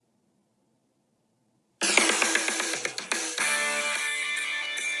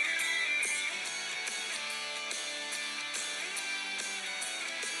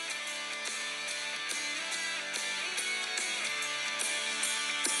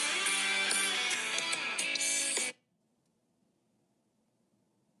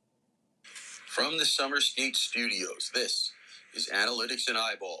From the Summer Skate Studios, this is Analytics and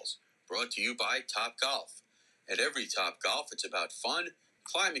Eyeballs, brought to you by Topgolf. At every Topgolf, it's about fun,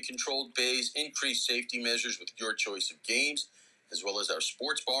 climate-controlled bays, increased safety measures with your choice of games, as well as our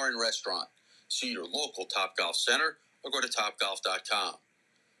sports bar and restaurant. See your local Topgolf center or go to topgolf.com.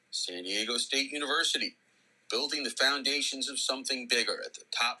 San Diego State University, building the foundations of something bigger at the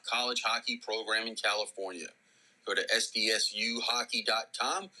top college hockey program in California. Go to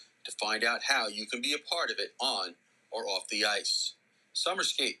sdsuhockey.com to find out how you can be a part of it on or off the ice. Summer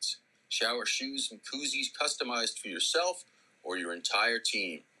skates, shower shoes, and koozies customized for yourself or your entire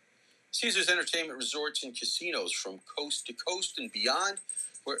team. Caesars Entertainment Resorts and Casinos from coast to coast and beyond.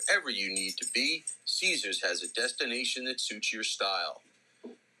 Wherever you need to be, Caesars has a destination that suits your style.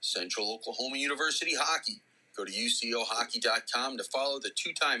 Central Oklahoma University Hockey. Go to ucohockey.com to follow the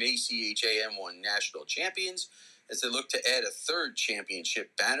two-time ACHA M1 national champions as they look to add a third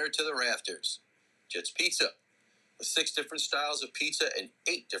championship banner to the rafters. Jets Pizza. With 6 different styles of pizza and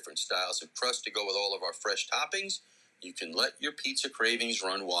 8 different styles of crust to go with all of our fresh toppings, you can let your pizza cravings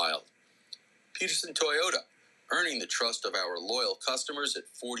run wild. Peterson Toyota, earning the trust of our loyal customers at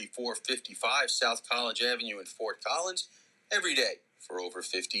 4455 South College Avenue in Fort Collins every day for over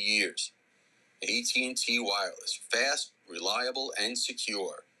 50 years. AT&T Wireless, fast, reliable, and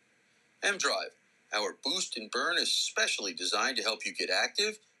secure. M-Drive, our boost and burn is specially designed to help you get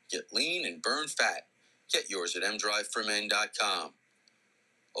active, get lean, and burn fat. Get yours at mdriveformen.com.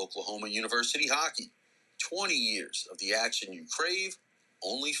 Oklahoma University Hockey, 20 years of the action you crave,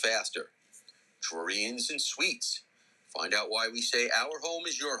 only faster. Drury Inns and Suites. Find out why we say our home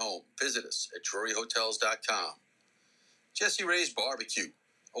is your home. Visit us at druryhotels.com. Jesse Ray's Barbecue,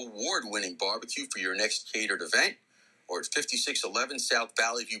 award-winning barbecue for your next catered event, or at 5611 South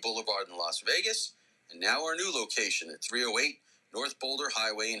Valley View Boulevard in Las Vegas, and now our new location at 308 North Boulder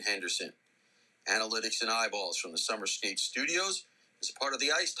Highway in Henderson. Analytics and Eyeballs from the Summer Skate Studios is part of the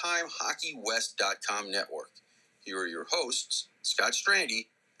IcetimeHockeyWest.com network. Here are your hosts, Scott Strandy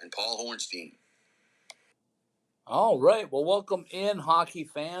and Paul Hornstein. All right, well, welcome in, hockey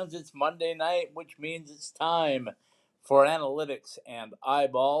fans. It's Monday night, which means it's time for Analytics and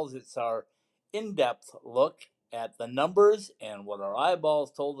Eyeballs. It's our in-depth look at the numbers and what our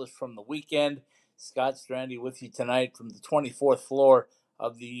eyeballs told us from the weekend. Scott Strandy with you tonight from the 24th floor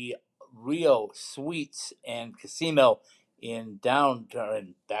of the Rio Suites and Casino in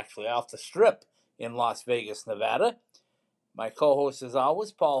downtown, actually off the Strip in Las Vegas, Nevada. My co-host, as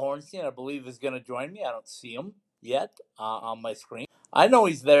always, Paul Hornstein, I believe is going to join me. I don't see him yet on my screen. I know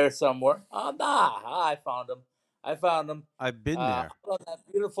he's there somewhere. I found him. I've been there. On that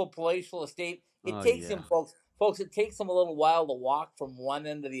beautiful palatial estate. It Oh, takes yeah. him, folks. It takes him a little while to walk from one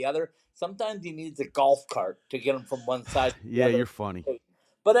end to the other. Sometimes he needs a golf cart to get him from one side to the Yeah, other. you're funny.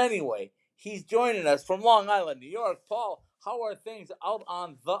 But anyway, he's joining us from Long Island, New York. Paul, how are things out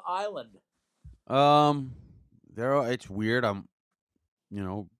on the island? It's weird. I'm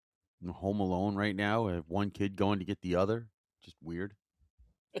home alone right now. I have one kid going to get the other. Just weird.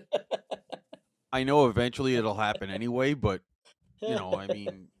 I know eventually it'll happen anyway, but I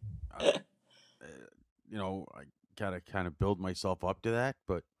mean, I gotta kind of build myself up to that.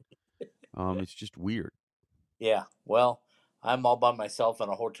 But it's just weird. Yeah, well, I'm all by myself in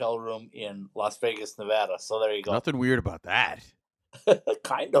a hotel room in Las Vegas, Nevada. So there you go. Nothing weird about that.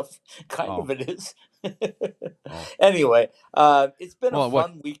 kind of Oh. it is. Oh. Anyway, it's been a Well, what?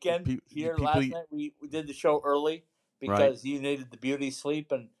 fun weekend here. People- Last night we did the show early because you needed the beauty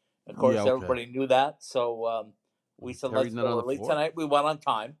sleep, and of course Yeah, okay. everybody knew that. So we said Terry's let's not go on the early floor? tonight. We went on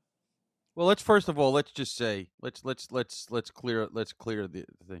time. Well, let's just say let's clear the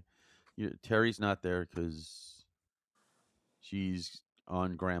thing. Terry's not there because she's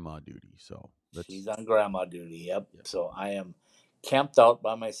on grandma duty. So She's on grandma duty. Yep. So I am camped out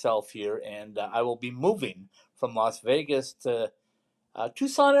by myself here, and I will be moving from Las Vegas to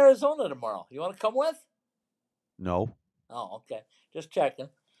Tucson, Arizona tomorrow. You want to come with? No. Oh, okay. Just checking.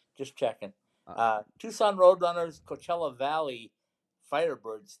 Tucson Roadrunners, Coachella Valley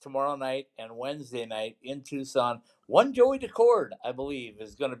Firebirds tomorrow night and Wednesday night in Tucson. One Joey DeCord, I believe,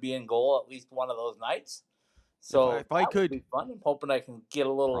 is going to be in goal at least one of those nights. So if I could, would be fun. I'm hoping I can get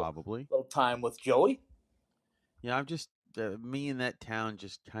a little time with Joey. Yeah, I'm just me and that town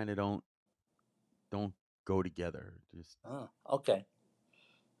just kind of don't go together. Just okay.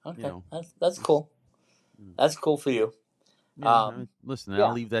 That's cool. That's cool for you. Yeah, listen,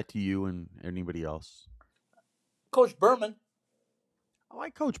 I'll leave that to you and anybody else. Coach Berman. I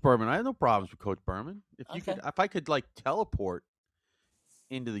like Coach Berman. I have no problems with Coach Berman. If I could like teleport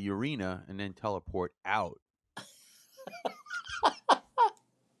into the arena and then teleport out.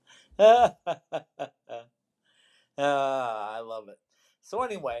 I love it. So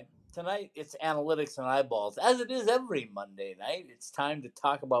anyway, tonight it's analytics and eyeballs, as it is every Monday night. It's time to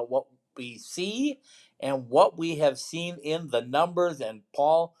talk about what we see and what we have seen in the numbers. And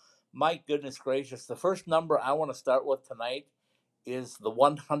Paul, my goodness gracious, the first number I want to start with tonight is the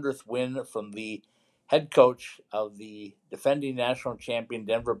 100th win from the head coach of the defending national champion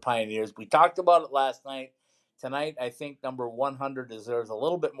Denver Pioneers. We talked about it last night. Tonight, I think number 100 deserves a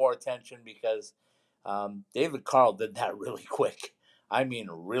little bit more attention because David Carl did that really quick. I mean,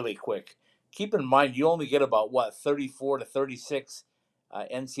 really quick. Keep in mind, you only get about 34 to 36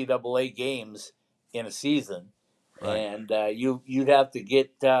 NCAA games in a season, Right. and you'd have to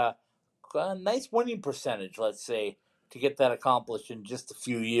get a nice winning percentage, let's say, to get that accomplished in just a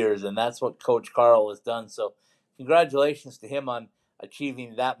few years, and that's what Coach Carl has done. So, congratulations to him on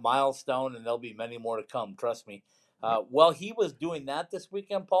achieving that milestone, and there'll be many more to come. Trust me. While he was doing that this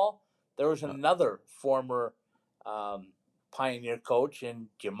weekend, Paul, there was another former Pioneer coach in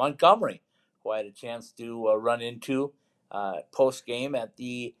Jim Montgomery, who I had a chance to run into post game at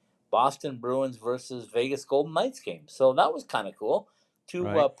the Boston Bruins versus Vegas Golden Knights game. So that was kind of cool. Two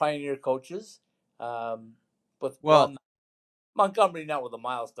Right. Pioneer coaches, with Well, one Montgomery not with a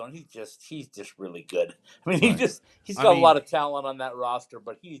milestone. He's just really good. I mean, Right. he's I got a lot mean- of talent on that roster,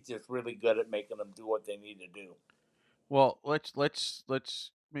 but he's just really good at making them do what they need to do. well, let's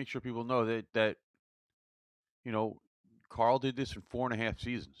make sure people know that Carl did this in 4.5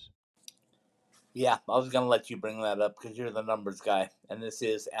 seasons. Yeah, I was going to let you bring that up because you're the numbers guy, and this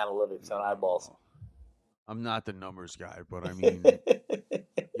is analytics and eyeballs. No, I'm not the numbers guy, but I mean,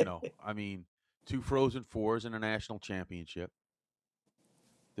 I mean, 2 Frozen Fours and a national championship.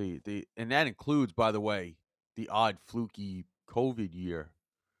 And that includes, by the way, the odd fluky COVID year,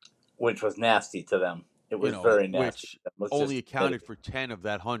 Which was nasty to them. It was very nasty. which only accounted for 10 of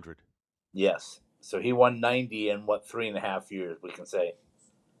that 100. Yes. So he won 90 in 3.5 years, we can say.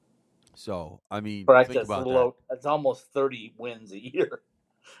 So, I mean, Correct. think about that. That's almost 30 wins a year.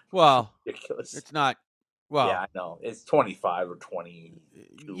 Well, ridiculous. It's not. Well, yeah, I know. It's 25 or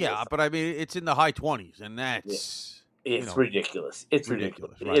 22. Yeah, but I mean, it's in the high 20s, and that's it's ridiculous. It's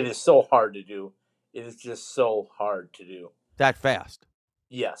ridiculous. Right. It is so hard to do. It is just so hard to do. That fast.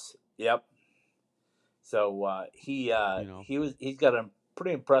 Yes. Yep. So he's got a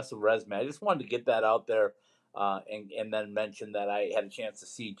pretty impressive resume. I just wanted to get that out there, and then mention that I had a chance to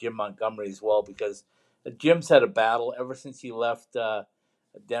see Jim Montgomery as well, because Jim's had a battle ever since he left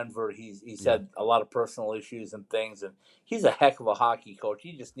Denver. He's had a lot of personal issues and things, and he's a heck of a hockey coach.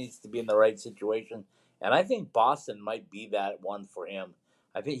 He just needs to be in the right situation, and I think Boston might be that one for him.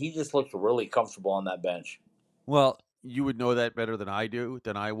 I think he just looks really comfortable on that bench. Well, you would know that better than I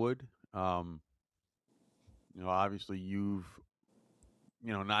would. Obviously you've,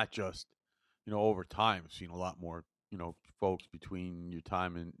 not just, over time seen a lot more, folks between your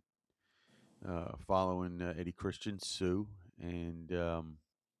time and following Eddie Christian, Sue, and in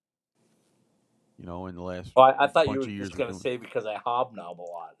the last. Well, I thought you bunch were of years just going to say because I hobnob a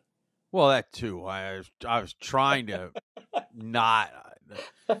lot. Well, that too. I was trying to not.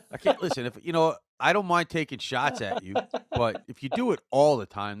 I can't listen. If I don't mind taking shots at you, but if you do it all the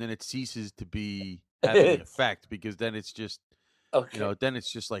time, then it ceases to be having the effect, because then it's just then it's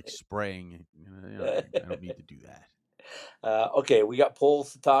just like spraying. I don't need to do that. Okay, we got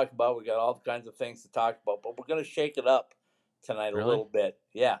polls to talk about. We got all kinds of things to talk about, but we're going to shake it up tonight a little bit.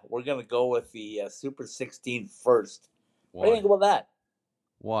 Yeah, we're going to go with the Super 16 first. Why? What do you think about that?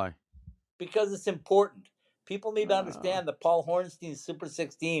 Why? Because it's important. People need to understand that Paul Hornstein's Super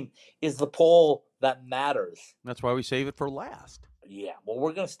 16 is the poll that matters. That's why we save it for last. Yeah, well,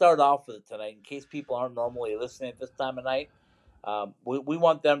 we're going to start off with it tonight in case people aren't normally listening at this time of night. We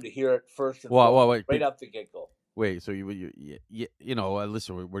want them to hear it first and right off the get-go. Wait, so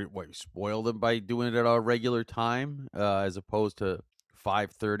listen, what, you spoil them by doing it at our regular time as opposed to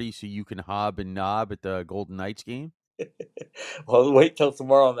 5:30 so you can hob and knob at the Golden Knights game? Well, wait till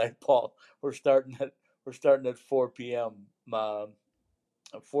tomorrow night, Paul. We're starting at 4 p.m.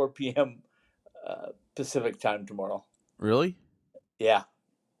 4 p.m. Pacific time tomorrow. Really? Yeah.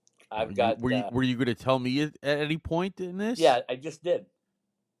 I've got. Were you going to tell me at any point in this? Yeah, I just did.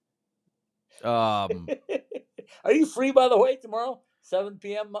 Are you free, by the way, tomorrow, 7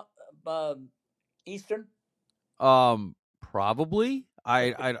 p.m. Eastern? Probably.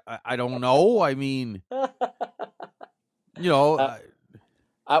 I don't know. I mean,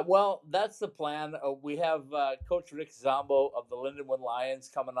 well, that's the plan. We have Coach Rick Zombo of the Lindenwood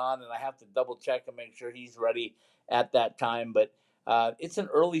Lions coming on, and I have to double check and make sure he's ready at that time. But It's an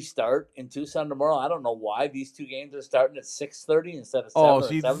early start in Tucson tomorrow. I don't know why these two games are starting at 6:30 instead of 7 or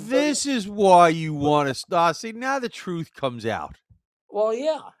see, 7:30. this is why you want to start. See, now the truth comes out. Well,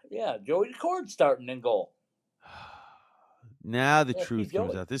 yeah. Joey Cord starting in goal. Now the Yeah, truth Joey.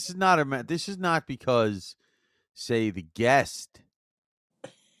 comes out. This is not because, say, the guest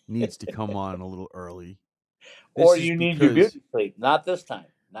needs to come on a little early. Or This is you need your because, beauty sleep. Not this time.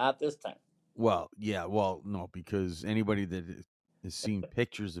 well, yeah, well, no, because anybody that has seen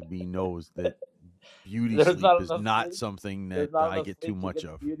pictures of me knows that beauty There's sleep not is enough not sleep. something There's that not I enough get too sleep to much get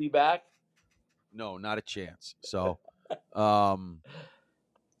of. beauty back. No, not a chance. So,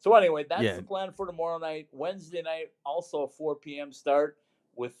 So anyway, that's yeah, the plan for tomorrow night. Wednesday night, also a 4 p.m. start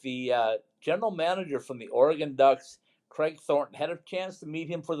with the general manager from the Oregon Ducks, Craig Thornton. Had a chance to meet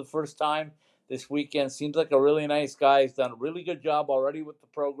him for the first time this weekend. Seems like a really nice guy. He's done a really good job already with the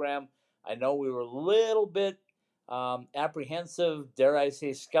program. I know we were a little bit apprehensive, dare I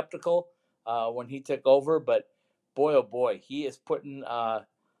say skeptical, when he took over, but boy, oh boy, he is putting the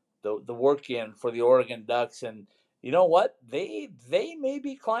work in for the Oregon Ducks, and you know what? They may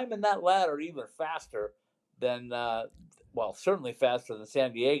be climbing that ladder even faster than well, certainly faster than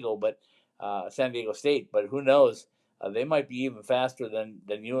San Diego, but San Diego State. But who knows? They might be even faster than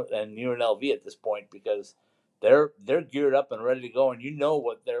UNLV at this point because they're geared up and ready to go, and you know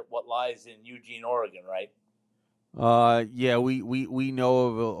what lies in Eugene, Oregon, right? yeah, we know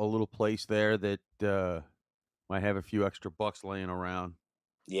of a little place there that might have a few extra bucks laying around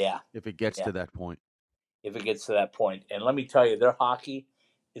Yeah, if it gets yeah. to that point. If it gets to that point. And let me tell you, their hockey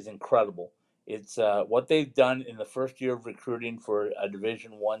is incredible. It's what they've done in the first year of recruiting for a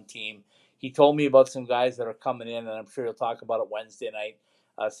Division One team. He told me about some guys that are coming in, and I'm sure he'll talk about it Wednesday night.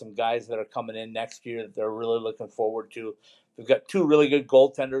 Some guys that are coming in next year that they're really looking forward to. They've got two really good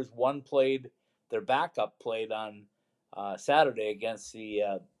goaltenders. Their backup played on Saturday against the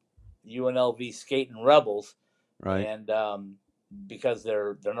UNLV Skating Rebels, Right. and because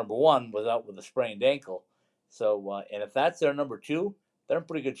their number one was out with a sprained ankle. So, and if that's their number two, they're in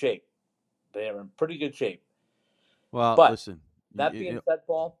pretty good shape. They're in pretty good shape. Well, But listen. that being said,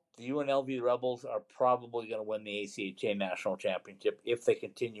 Paul, the UNLV Rebels are probably going to win the ACHA National Championship if they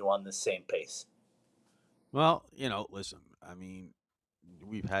continue on the same pace. Well, listen. I mean,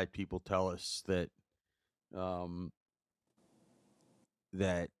 we've had people tell us um,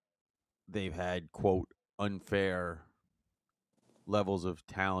 that they've had quote unfair levels of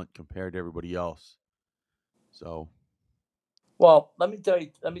talent compared to everybody else. So, Well, let me tell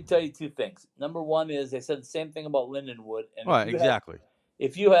you two things. Number one is they said the same thing about Lindenwood, and right, exactly.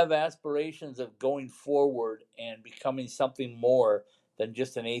 if you have aspirations of going forward and becoming something more than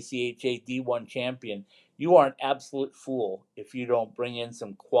just an ACHA D1 champion, you are an absolute fool if you don't bring in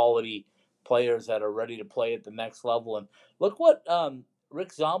some quality players that are ready to play at the next level. And look what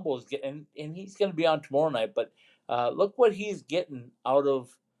Rick Zombo is getting, and he's going to be on tomorrow night, but look what he's getting out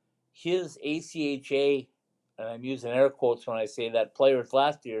of his ACHA, and I'm using air quotes when I say that, players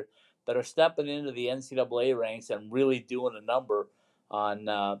last year that are stepping into the NCAA ranks and really doing a number on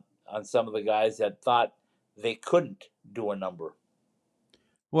some of the guys that thought they couldn't do a number.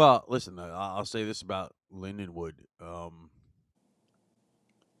 Well, listen, I'll say this about Lindenwood.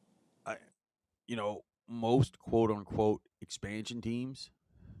 I, most quote unquote expansion teams,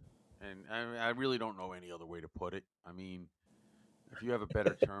 and I really don't know any other way to put it. I mean, if you have a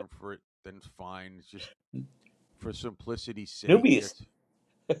better term for it, then it's fine. It's just for simplicity's sake. Newbies.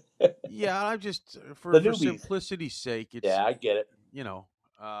 Yeah, I'm just The for newbies. simplicity's sake. It's Yeah, I get it.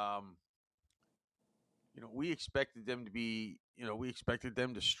 um, we expected them to be. We expected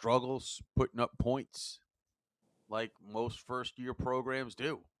them to struggle putting up points like most first year programs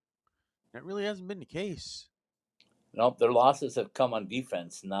do. That really hasn't been the case. Nope, their losses have come on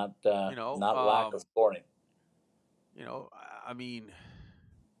defense, not You know, not lack of scoring. I mean,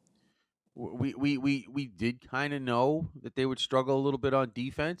 we did kind of know that they would struggle a little bit on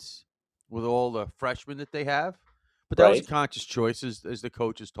defense with all the freshmen that they have, but that was a Right? conscious choice, as the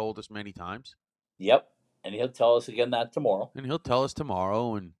coach has told us many times, Yep. And he'll tell us again that tomorrow. and he'll tell us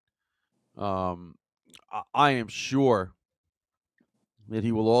tomorrow. And I am sure that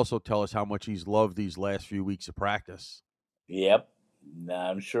he will also tell us how much he's loved these last few weeks of practice. Yep.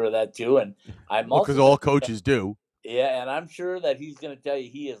 I'm sure of that too. And I'm Well, also because all coaches do. Yeah, and I'm sure that he's going to tell you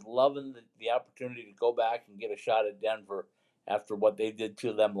he is loving the opportunity to go back and get a shot at Denver after what they did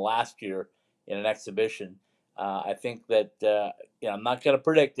to them last year in an exhibition. I think that I'm not going to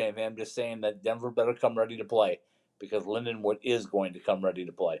predict anything. I'm just saying that Denver better come ready to play because Lindenwood is going to come ready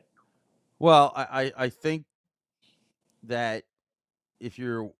to play. Well, I think that if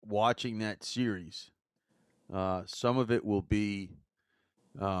you're watching that series, Some of it will be,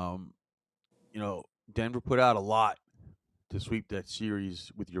 Denver put out a lot to sweep that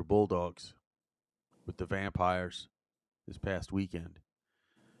series with your Bulldogs, with the Vampires this past weekend.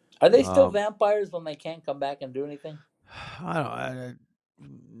 Are they still vampires when they can't come back and do anything? I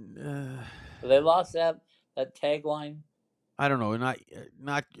They lost that tagline. I don't know. Not.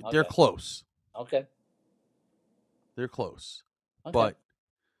 Okay. They're close. Okay. They're close. Okay. But,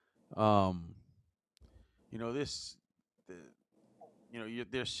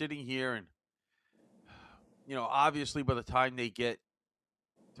 they're sitting here, and obviously by the time they get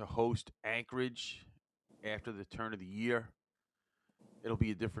to host Anchorage after the turn of the year, it'll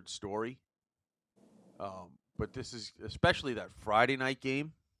be a different story. But this is, especially that Friday night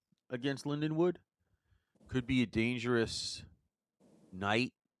game against Lindenwood, could be a dangerous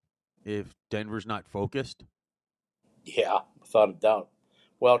night if Denver's not focused. Yeah, without a doubt.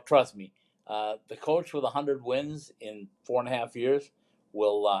 Well, trust me, the coach with 100 wins in 4.5 years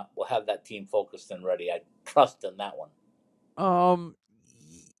will have that team focused and ready. I trust in that one.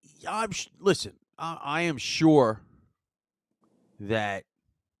 Listen, I am sure that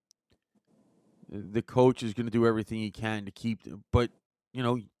the coach is going to do everything he can to keep them, but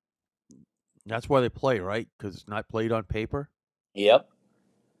that's why they play, right? Because it's not played on paper. Yep.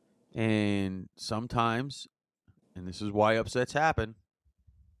 And sometimes, and this is why upsets happen,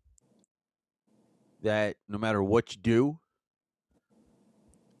 that no matter what you do,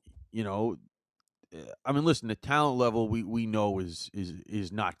 listen, the talent level we know is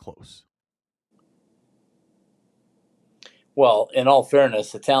not close. Well, in all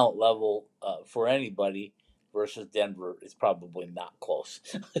fairness, the talent level for anybody versus Denver is probably not close.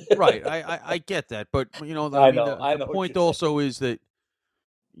 Right. I get that. But, the point also is that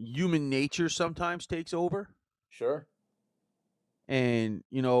human nature sometimes takes over. Sure. And,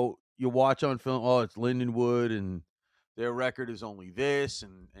 you watch on film, oh, it's Lindenwood, and their record is only this,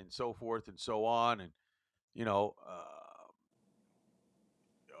 and so forth and so on. And,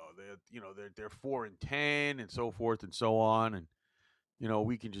 they're 4-10 and so forth and so on. And,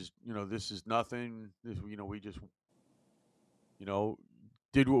 we can just, this is nothing. This, we just,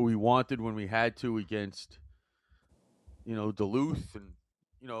 did what we wanted when we had to against, Duluth, and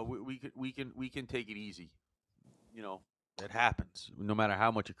we can take it easy. It happens no matter how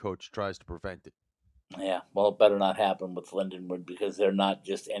much a coach tries to prevent it. Yeah, well, it better not happen with Lindenwood, because they're not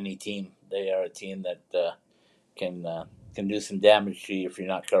just any team. They are a team that can do some damage to you if you're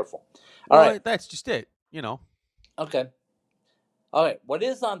not careful. All right, that's just it. Okay. All right. What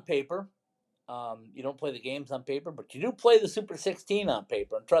is on paper? You don't play the games on paper, but you do play the Super 16 on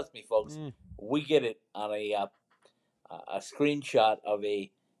paper. And trust me, folks, we get it on a screenshot of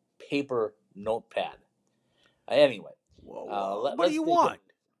a paper notepad. Anyway, what do you want?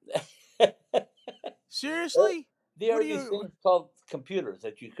 Seriously? There are these things called computers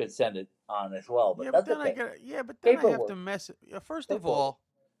that you could send it on as well. But but then okay. I have to mess it. First of all,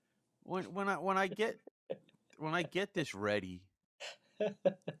 when I get this ready,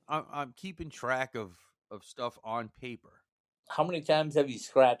 I'm keeping track of stuff on paper. How many times have you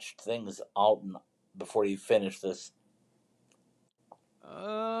scratched things out before you finish this?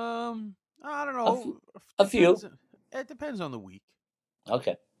 I don't know. A few. It depends on the week.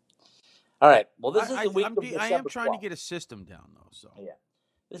 Okay. All right. Well, this is the week of December 12th. I am trying to get a system down, though. So yeah,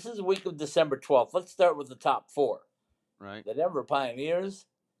 this is the week of December 12th. Let's start with the top four. Right. The Denver Pioneers,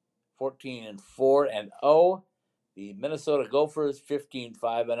 14-4-0. The Minnesota Gophers,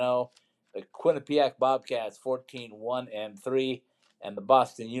 15-5-0. The Quinnipiac Bobcats, 14-1-3. And the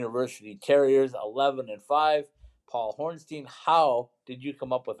Boston University Terriers, 11-5. Paul Hornstein, how did you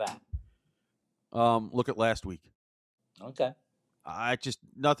come up with that? Look at last week. Okay.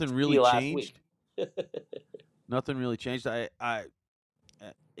 Nothing really changed. Nothing really changed.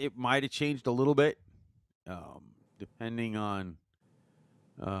 It might have changed a little bit, depending on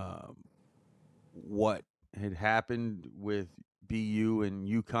what had happened with BU and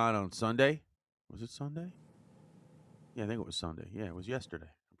UConn on Sunday. Was it Sunday? Yeah, I think it was Sunday. Yeah, it was yesterday.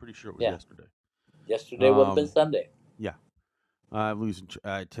 I'm pretty sure it was yesterday. Yesterday would have been Sunday. Yeah. Losing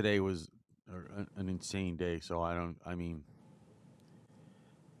today was an insane day, so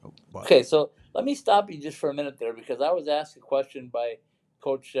Okay, so let me stop you just for a minute there, because I was asked a question by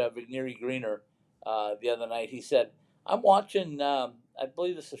Coach Vigneri Greener the other night. He said, I'm watching, I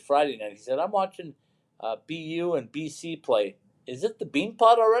believe this is Friday night. He said, I'm watching BU and BC play. Is it the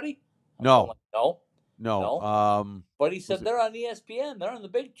Beanpot already? No. No. But he said they're on ESPN. They're on the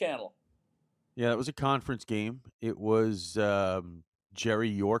big channel. Yeah, it was a conference game. It was Jerry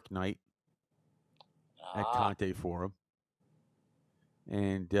York night at Conte Forum.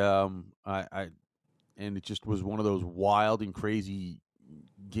 And and it just was one of those wild and crazy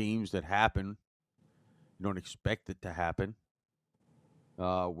games that happen. You don't expect it to happen,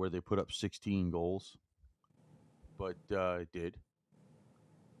 where they put up 16 goals, but it did.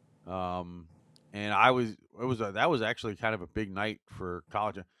 And that was actually kind of a big night for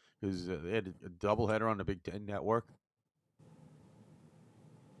college because they had a doubleheader on the Big Ten Network,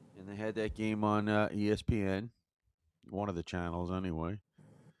 and they had that game on ESPN, one of the channels anyway.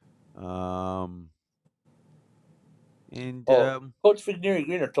 Coach Vigneri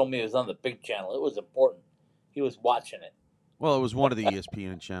Greener told me it was on the big channel. It was important. He was watching it. Well, it was one of the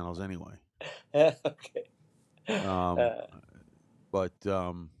ESPN channels anyway. Okay.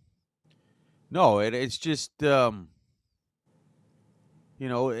 No, it's just it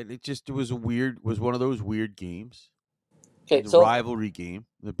was one of those weird games. Okay, the rivalry game.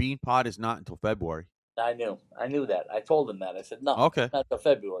 The Bean Pot is not until February. I knew that. I told him that. I said no, okay, not until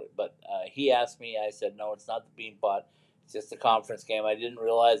February. But he asked me. I said no, it's not the Bean Pot. It's just a conference game. I didn't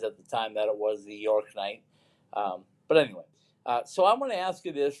realize at the time that it was the York night. But anyway, so I'm going to ask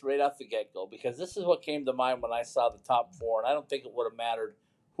you this right off the get-go because this is what came to mind when I saw the top four, and I don't think it would have mattered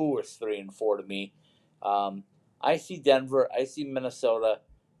who was 3 and 4 to me. I see Denver, I see Minnesota,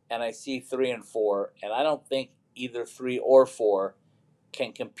 and I see 3 and 4, and I don't think either 3 or 4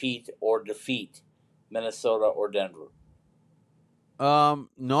 can compete or defeat Minnesota or Denver. No,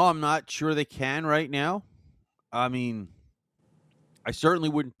 I'm not sure they can right now. I mean, I certainly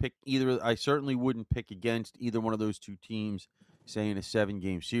wouldn't pick either. I certainly wouldn't pick against either one of those two teams, say in a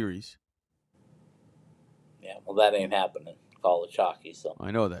 7-game series. Yeah, well, that ain't happening. College hockey, so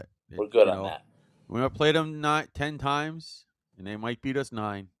I know that we're good on that. We're gonna play them 10 times, and they might beat us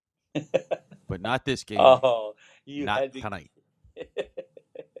 9, but not this game. Oh, not tonight.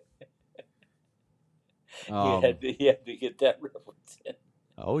 You had to get that reference in.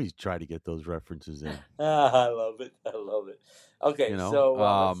 I always try to get those references in. I love it. Okay, so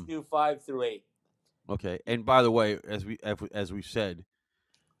let's do 5 through 8. Okay, and by the way, as we said,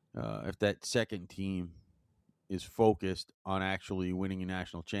 if that second team is focused on actually winning a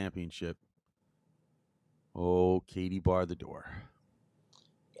national championship, Katie bar the door.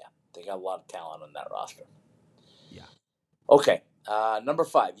 Yeah, they got a lot of talent on that roster. Yeah. Okay, number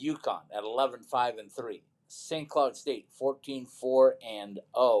 5, UConn at 11-5-3. St. Cloud State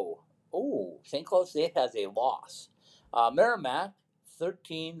 14-4-0. Oh, St. Cloud State has a loss. Merrimack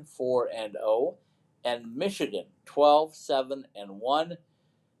 13-4-0, and Michigan 12-7-1.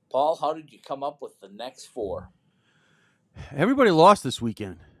 Paul, how did you come up with the next 4? Everybody lost this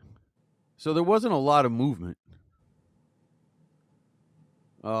weekend, so there wasn't a lot of movement.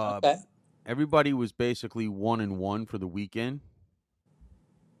 Okay. Everybody was basically 1-1 for the weekend.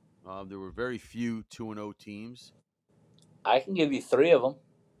 There were very few 2-0 teams. I can give you 3 of them.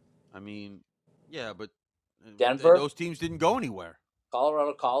 I mean, yeah, but Denver. Those teams didn't go anywhere.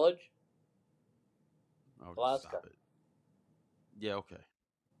 Colorado College. Alaska. Stop it. Yeah, okay.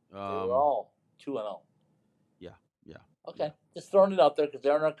 They were all 2-0. Yeah. Okay, yeah. Just throwing it out there because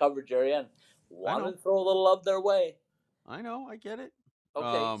they're in our coverage area and wanted to throw a little love their way. I know, I get it.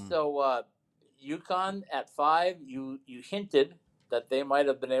 Okay, so UConn at 5, you hinted that they might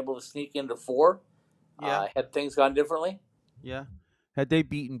have been able to sneak into 4. Yeah. Had things gone differently? Yeah. Had they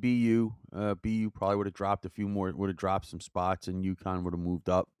beaten BU, BU probably would have dropped a few more, would have dropped some spots, and UConn would have moved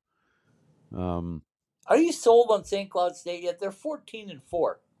up. Are you sold on St. Cloud State yet? They're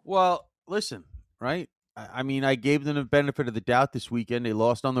 14-4. Well, listen, right? I mean, I gave them the benefit of the doubt this weekend. They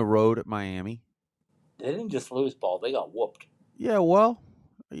lost on the road at Miami. They didn't just lose, Paul. They got whooped. Yeah, well,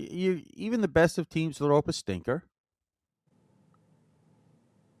 even the best of teams throw up a stinker.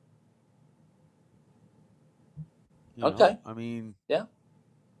 Okay. I mean, yeah.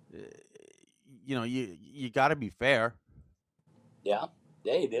 You got to be fair. Yeah,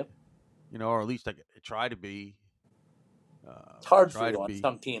 you do. Or at least I try to be. It's hard for you on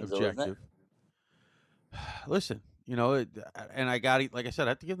some teams, objective. Though, isn't it? Listen, and I got it. Like I said, I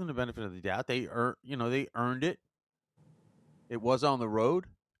have to give them the benefit of the doubt. They earned it. It was on the road,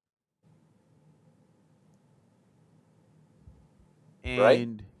 and right.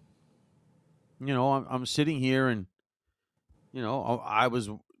 I'm sitting here, and I was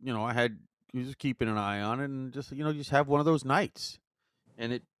just keeping an eye on it, and just have one of those nights.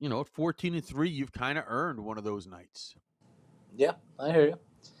 And at 14-3, you've kind of earned one of those nights. Yeah, I hear you.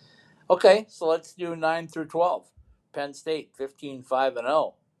 Okay, so let's do 9 through 12. Penn State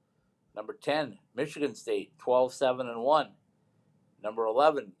 15-5-0. Number 10, Michigan State 12-7-1. Number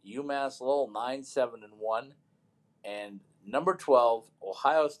 11, UMass Lowell 9-7-1. And number 12,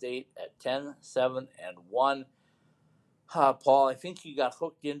 Ohio State at 10-7-1. Paul, I think you got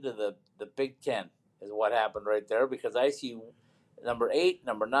hooked into the Big Ten. is what happened right there, because I see number 8,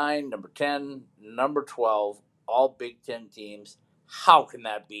 number 9, number 10, number 12, all Big Ten teams. How can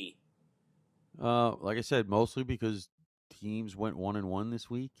that be? Like I said, mostly because teams went 1-1 this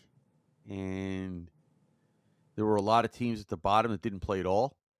week, and there were a lot of teams at the bottom that didn't play at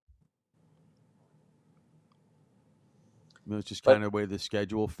all. It was just kind of the way the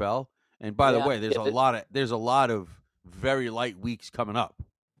schedule fell. And by the way, there's a lot of very light weeks coming up.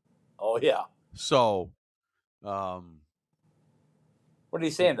 Oh yeah. So, what are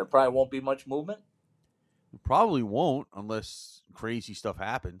you saying? There probably won't be much movement. Probably won't unless crazy stuff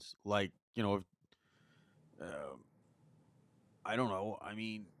happens. Like, I don't know. I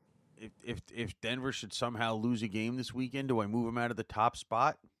mean, if Denver should somehow lose a game this weekend, do I move them out of the top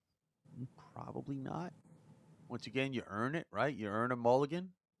spot? Probably not. Once again, you earn it, right? You earn a mulligan.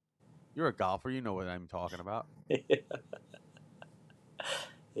 You're a golfer. You know what I'm talking about.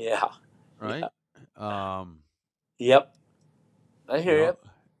 Yeah. Right? Yeah. Yep. I hear you.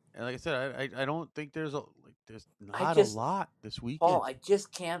 And like I said, I don't think there's not a lot this weekend. Paul, I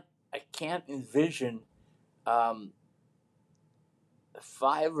can't envision 5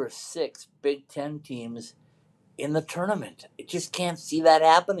 or 6 Big Ten teams in the tournament. I just can't see that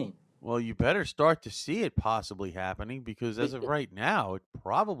happening. Well, you better start to see it possibly happening, because as of right now, it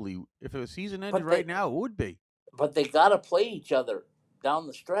probably, if the season ended right now, it would be. But they got to play each other down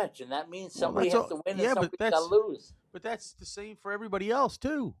the stretch, and that means somebody has to win and somebody's got to lose. But that's the same for everybody else,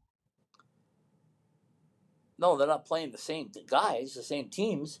 too. No, they're not playing the same guys, the same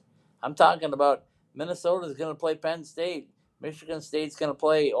teams. I'm talking about Minnesota's going to play Penn State. Michigan State's going to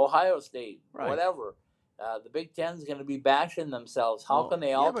play Ohio State, whatever. The Big Ten's going to be bashing themselves. How can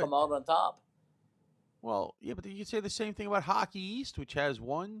they all come out on top? Well, yeah, but you could say the same thing about Hockey East, which has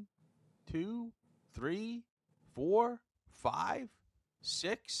 1, 2, 3, 4, 5,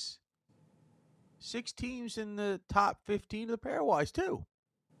 6 teams in the top 15 of the pairwise, too.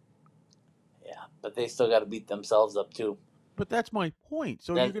 Yeah, but they still got to beat themselves up, too. But that's my point.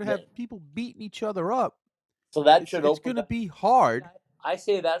 So you're going to have people beating each other up. So that it's going to be hard. I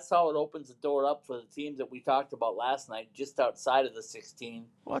say that's how it opens the door up for the teams that we talked about last night, just outside of the 16.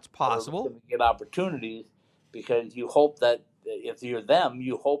 Well, it's possible. To get opportunities, because you hope that if you're them,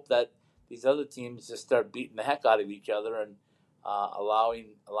 you hope that these other teams just start beating the heck out of each other and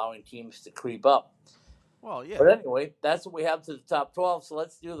allowing teams to creep up. Well, yeah. But anyway, that's what we have to the top 12. So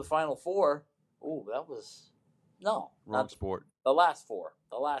let's do the final 4. Ooh, that was wrong sport. The last 4.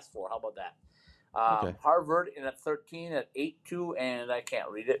 How about that? Okay. Harvard in at 13 at 8-2, and I can't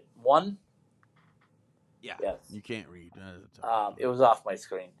read it. 1. Yeah. Yes. You can't read. It was off my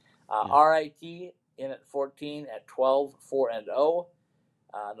screen. RIT in at 14 at 12-4-0.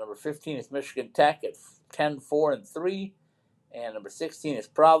 Number 15 is Michigan Tech at 10-4-3, and number 16 is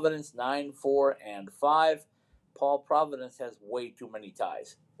Providence 9-4-5. Paul, Providence has way too many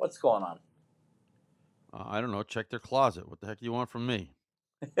ties. What's going on? I don't know. Check their closet. What the heck do you want from me?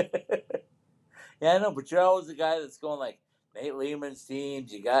 Yeah, I know, but you're always the guy that's going like Nate Lehman's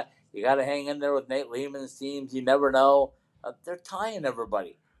teams. You got to hang in there with Nate Lehman's teams. You never know. They're tying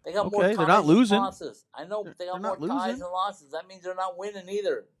everybody. They got more ties they're not losing. Than losses. I know, but they got more ties than losses. That means they're not winning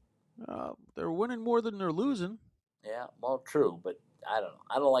either. They're winning more than they're losing. Yeah, well, true, but I don't know.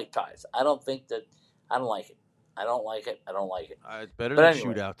 I don't like ties. I don't like it. I don't like it. It's better than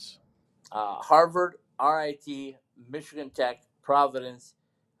shootouts. Harvard, RIT, Michigan Tech, Providence.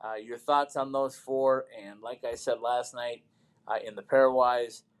 Your thoughts on those 4, and like I said last night, in the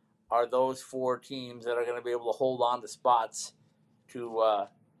pairwise, are those 4 teams that are going to be able to hold on to spots to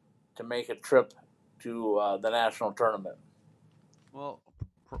make a trip to the national tournament? Well,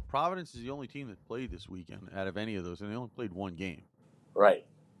 Providence is the only team that played this weekend out of any of those, and they only played 1 game. Right.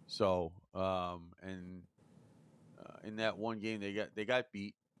 So, in that 1 game they got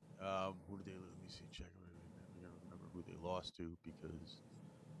beat. Who did they? Let me see. Check. I don't remember who they lost to, because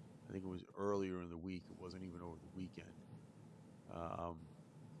I think it was earlier in the week. It wasn't even over the weekend. I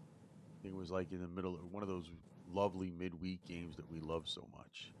think it was like in the middle of one of those lovely midweek games that we love so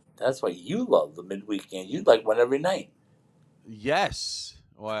much. That's why you love the midweek games. You'd like one every night. Yes.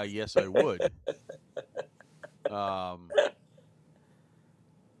 Well, yes, I would.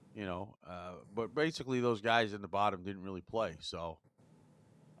 But basically those guys in the bottom didn't really play. So,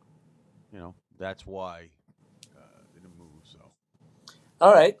 that's why they didn't move. So.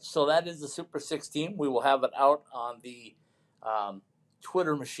 All right, so that is the Super 16. We will have it out on the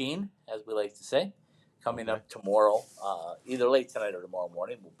Twitter machine, as we like to say, coming up tomorrow, either late tonight or tomorrow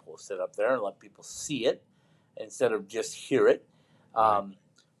morning. We'll post it up there and let people see it instead of just hear it. Right.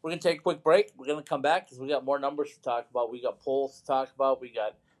 We're going to take a quick break. We're going to come back because we got more numbers to talk about. We got polls to talk about. We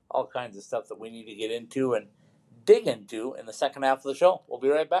got all kinds of stuff that we need to get into and dig into in the second half of the show. We'll be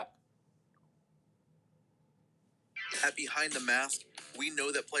right back. At Behind the Mask, we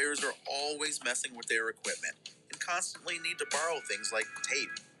know that players are always messing with their equipment and constantly need to borrow things like tape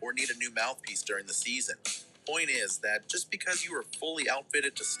or need a new mouthpiece during the season. Point is that just because you are fully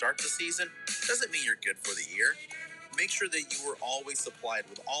outfitted to start the season doesn't mean you're good for the year. Make sure that you are always supplied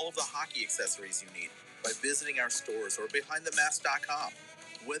with all of the hockey accessories you need by visiting our stores or behindthemask.com.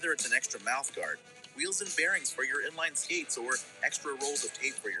 Whether it's an extra mouthguard, wheels and bearings for your inline skates, or extra rolls of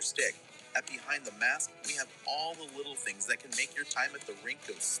tape for your stick, at Behind the Mask, we have all the little things that can make your time at the rink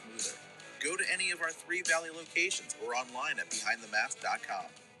go smoother. Go to any of our 3 Valley locations or online at behindthemask.com.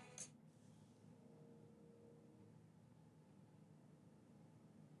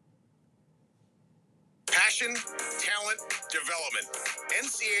 Passion, talent, development.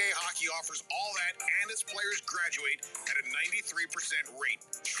 NCAA hockey offers all that, and its players graduate at a 93% rate.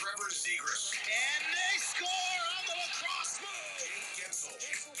 Trevor Zegras. And they score on the lacrosse move. Jake Gensel.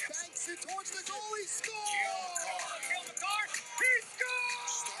 Banks it towards the goalie. Score! Cale Makar. He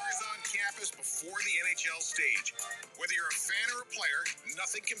scores! Stars on campus before the NHL stage. Whether you're a fan or a player,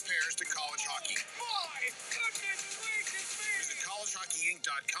 nothing compares to college hockey. My goodness gracious me! Visit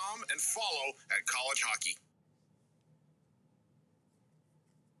collegehockeyinc.com and follow at College Hockey.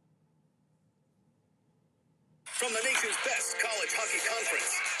 From the nation's best college hockey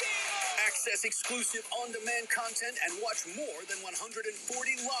conference. Access exclusive on-demand content and watch more than 140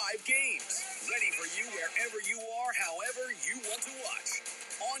 live games. Ready for you wherever you are, however you want to watch.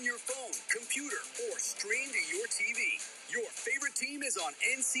 On your phone, computer, or stream to your TV. Your favorite team is on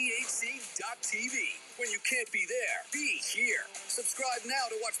NCHC.TV. When you can't be there, be here. Subscribe now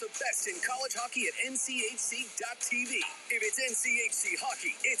to watch the best in college hockey at NCHC.TV. If it's NCHC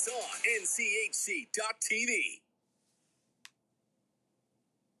hockey, it's on NCHC.TV.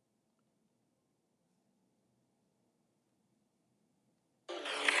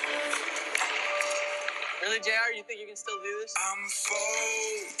 Really, JR? You think you can still do this? I'm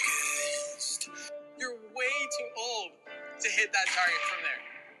focused. You're way too old to hit that target from there.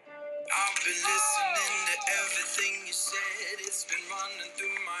 I've been listening to everything you said. It's been running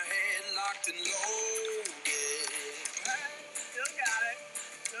through my head, locked and loaded. Still got it.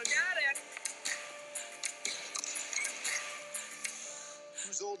 Still got it.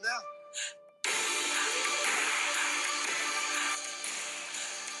 Who's old now?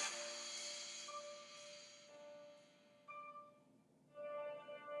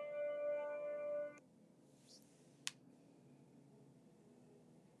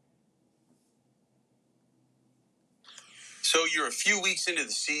 So you're a few weeks into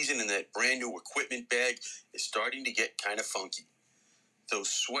the season and that brand new equipment bag is starting to get kind of funky. Those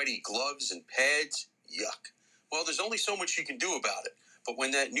sweaty gloves and pads, yuck. Well, there's only so much you can do about it. But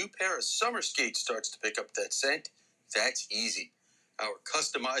when that new pair of summer skates starts to pick up that scent, that's easy. Our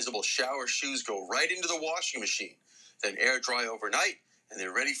customizable shower shoes go right into the washing machine, then air dry overnight, and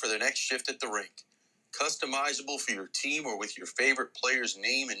they're ready for their next shift at the rink. Customizable for your team or with your favorite player's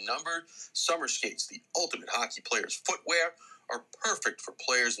name and number, summer skates, the ultimate hockey player's footwear, are perfect for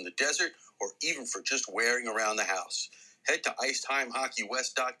players in the desert or even for just wearing around the house. Head to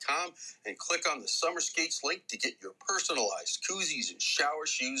IceTimeHockeyWest.com and click on the Summer Skates link to get your personalized koozies and shower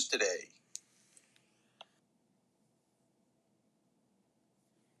shoes today.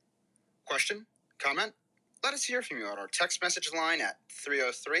 Question? Comment? Let us hear from you on our text message line at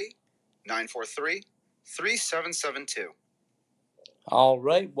 303-943-3772. All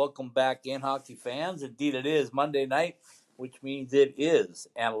right, welcome back in, hockey fans. Indeed, it is Monday night, which means it is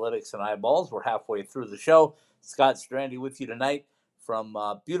Analytics and Eyeballs. We're halfway through the show. Scott Strandy with you tonight from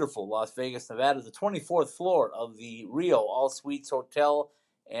beautiful Las Vegas, Nevada, the 24th floor of the Rio All Suites Hotel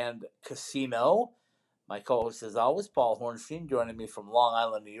and Casino. My co-host, as always, Paul Hornstein, joining me from Long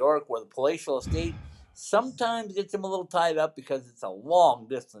Island, New York, where the palatial estate sometimes gets him a little tied up because it's a long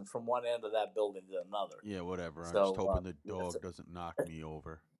distance from one end of that building to another. Yeah, whatever. I'm So, just hoping the dog yes. doesn't knock me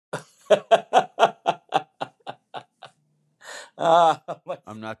over.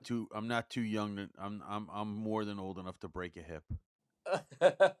 I'm not too young. I'm more than old enough to break a hip.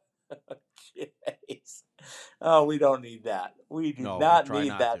 Jeez. Oh, we don't need that. We do not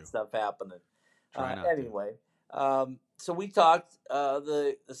need that stuff happening. Anyway, so we talked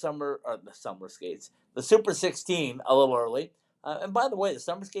the summer skates, the Super 16 a little early. And by the way, the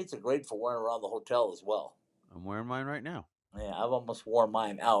summer skates are great for wearing around the hotel as well. I'm wearing mine right now. Yeah, I've almost worn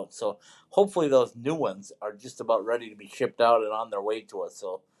mine out. So hopefully those new ones are just about ready to be shipped out and on their way to us.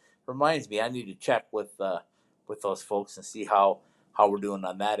 So reminds me, I need to check with those folks and see how we're doing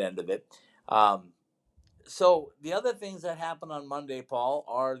on that end of it. So the other things that happen on Monday, Paul,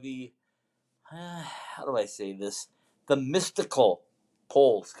 are the how do I say this? The mystical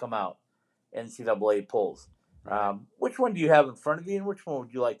polls come out, NCAA polls. Right. Which one do you have in front of you, and which one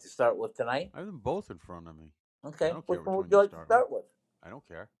would you like to start with tonight? I have them both in front of me. I Okay, don't which care which one would one you you like to start with. start with? I don't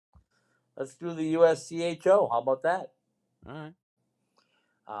care. Let's do the USCHO. How about that? All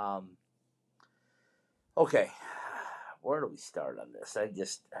right. Okay, where do we start on this?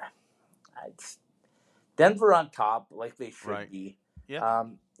 Denver on top, like they should Right. be. Yeah.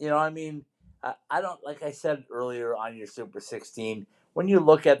 I mean, I don't, like I said earlier on your Super 16, when you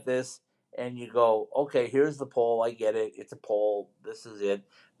look at this and you go, okay, here's the poll. I get it. It's a poll. This is it.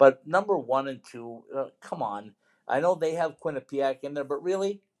 But number 1 and 2, come on. I know they have Quinnipiac in there, but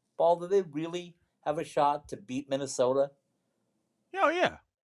really, Paul, do they really have a shot to beat Minnesota? Oh, yeah.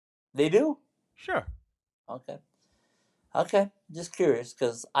 They do? Sure. Okay. Just curious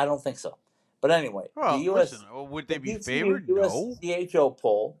because I don't think so. But anyway, Well, listen, would they be favored? No. USCHO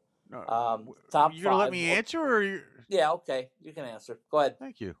poll. No. Top You gonna let 5. me answer, or Yeah, okay. You can answer. Go ahead.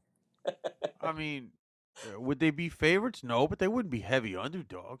 Thank you. I mean, would they be favorites? No, but they wouldn't be heavy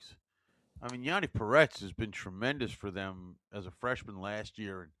underdogs. I mean, Yanni Peretz has been tremendous for them as a freshman last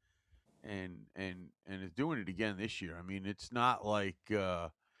year, and is doing it again this year. I mean, it's not like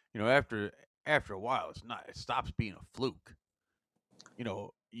after a while, it stops being a fluke.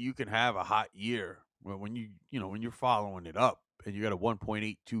 You can have a hot year when when you're following it up and you got a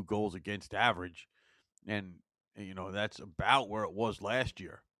 1.82 goals against average, and that's about where it was last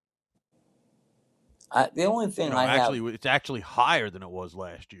year. The only thing it's actually higher than it was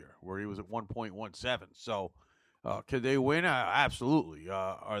last year, where he was at 1.17. So, could they win? Absolutely.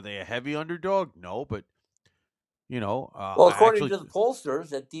 Are they a heavy underdog? No, but well, according to the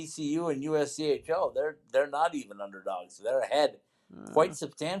pollsters at DCU and USCHO, they're not even underdogs. They're ahead quite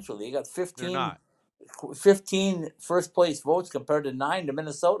substantially. They got 15 first place votes compared to 9 to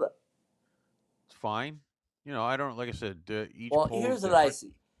Minnesota. It's fine. I don't, like I said, each well, poll here's is what I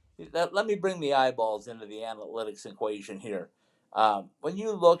see. Let me bring the eyeballs into the analytics equation here. When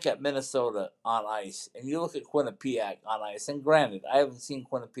you look at Minnesota on ice and you look at Quinnipiac on ice, and granted, I haven't seen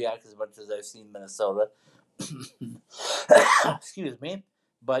Quinnipiac as much as I've seen Minnesota. Excuse me.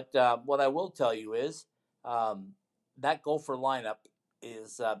 But what I will tell you is that Gopher lineup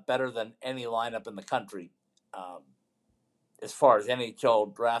is better than any lineup in the country as far as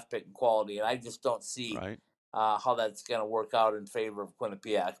NHL draft pick and quality. And I just don't see how that's going to work out in favor of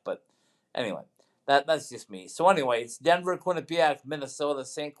Quinnipiac. But anyway, that's just me. So anyway, it's Denver, Quinnipiac, Minnesota,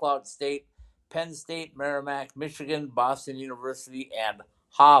 St. Cloud State, Penn State, Merrimack, Michigan, Boston University, and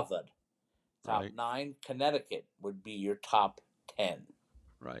Harvard. Top 9. Connecticut would be your top 10.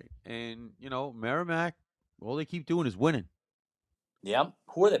 Right. And, Merrimack, all they keep doing is winning. Yep.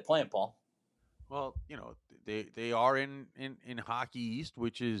 Who are they playing, Paul? Well, they are in Hockey East,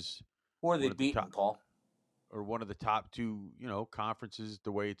 which is... Who are they beating, Paul? Or one of the top 2, conferences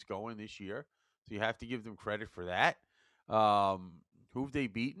the way it's going this year. So you have to give them credit for that. Who've they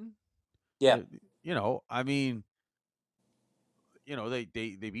beaten? Yeah. I mean... they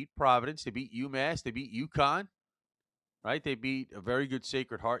beat Providence, they beat UMass, they beat UConn, right? They beat a very good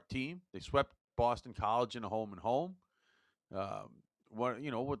Sacred Heart team. They swept Boston College in a home and home.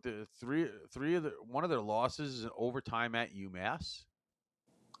 With the one of their losses is an overtime at UMass.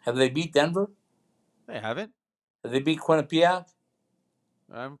 Have they beat Denver? They haven't. Have they beat Quinnipiac?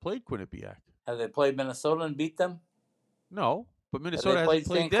 I haven't played Quinnipiac. Have they played Minnesota and beat them? No, but Minnesota hasn't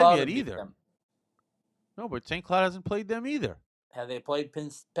played them yet either. No, but St. Cloud hasn't played them either. Have they played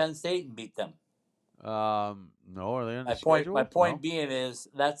Penn State and beat them? No, are they on the schedule? My point being is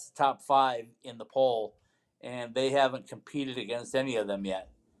that's top 5 in the poll, and they haven't competed against any of them yet.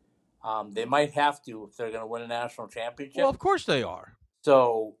 They might have to if they're going to win a national championship. Well, of course they are.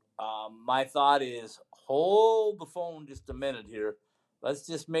 So my thought is hold the phone just a minute here. Let's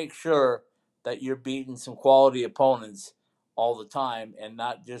just make sure that you're beating some quality opponents all the time and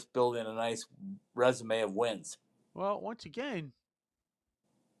not just building a nice resume of wins. Well, once again,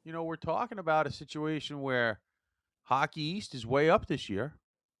 we're talking about a situation where Hockey East is way up this year.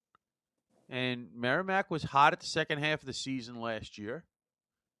 And Merrimack was hot at the second half of the season last year.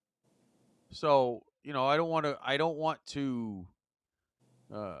 So, I don't want to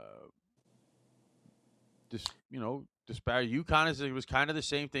disparage UConn. It was kind of the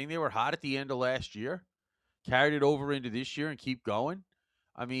same thing. They were hot at the end of last year, carried it over into this year and keep going.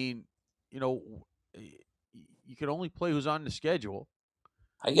 I mean, you can only play who's on the schedule.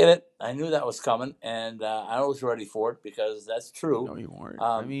 I get it. I knew that was coming, and I was ready for it because that's true. No, you weren't.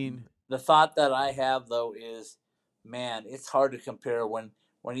 The thought that I have, though, is, man, it's hard to compare when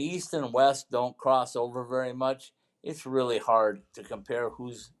when the East and West don't cross over very much, it's really hard to compare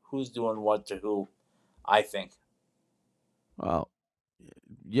who's doing what to who, I think. Well,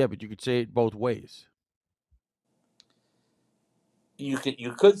 yeah, but you could say it both ways. You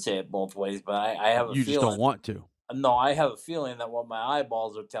could say it both ways, but I have a You feeling. just don't want to. No, I have a feeling that what my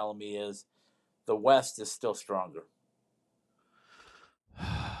eyeballs are telling me is the West is still stronger.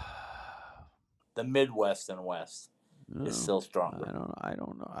 The Midwest and West is still stronger. I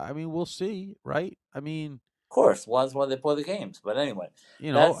don't know. I mean, we'll see, right? I mean, of course, well, that's why they play the games. But anyway,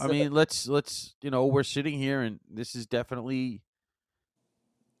 I mean, let's we're sitting here, and this is definitely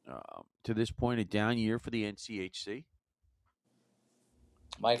to this point a down year for the NCHC.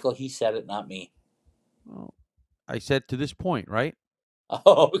 Michael, he said it, not me. Well, I said to this point, right?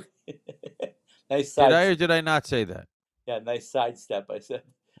 Oh, nice side. Did I or did I not say that? Yeah, nice sidestep. I said.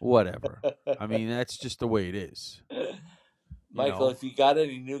 Whatever. I mean, that's just the way it is. Michael, if you got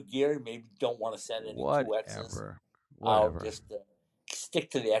any new gear, maybe don't want to send any 2Xs. Whatever. Just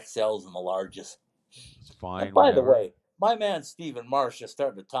stick to the XLs and the largest. It's fine. And by the way, my man Stephen Marsh is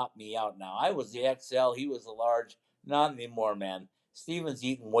starting to top me out now. I was the XL, he was the large. Not anymore, man. Steven's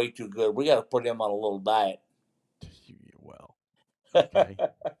eating way too good. We got to put him on a little diet. Well, okay,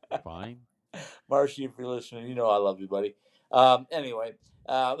 fine. Marshy, if you're listening, you know I love you, buddy. Anyway,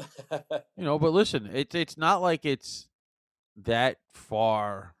 but listen, it's not like it's that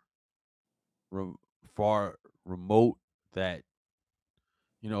far remote that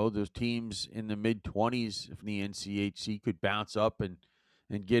those teams in the mid-20s from the NCHC could bounce up and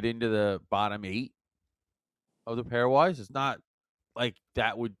get into the bottom 8 of the pairwise. It's not like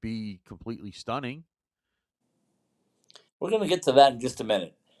that would be completely stunning. We're going to get to that in just a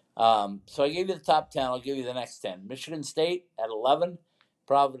minute. So I gave you the top 10. I'll give you the next 10. Michigan State at 11,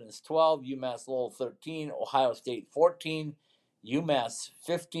 Providence 12, UMass Lowell 13, Ohio State 14, UMass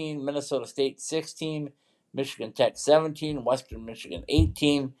 15, Minnesota State 16, Michigan Tech 17, Western Michigan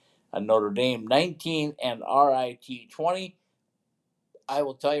 18, Notre Dame 19, and RIT 20. I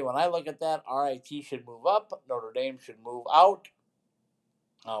will tell you, when I look at that, RIT should move up, Notre Dame should move out.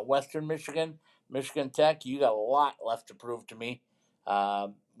 Western Michigan, Michigan Tech, you got a lot left to prove to me.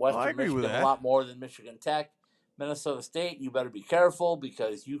 Western Michigan, a lot more than Michigan Tech. Minnesota State, you better be careful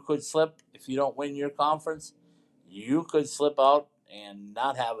because you could slip if you don't win your conference. You could slip out and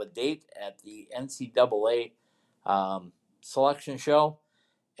not have a date at the NCAA selection show.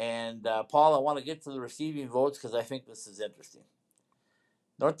 And, Paul, I want to get to the receiving votes because I think this is interesting.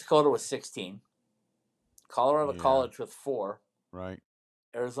 North Dakota was 16. Colorado College with 4. Right.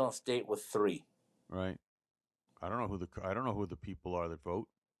 Arizona State with 3. Right. I don't know who the people are that vote.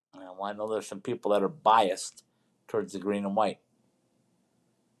 Well, I know there's some people that are biased towards the green and white.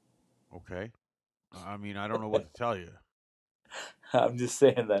 Okay. I mean, I don't know what to tell you. I'm just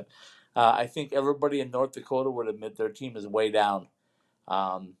saying that. I think everybody in North Dakota would admit their team is way down.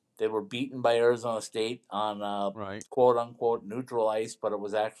 They were beaten by Arizona State on quote-unquote neutral ice, but it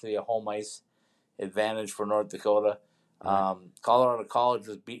was actually a home ice advantage for North Dakota. Right. Colorado College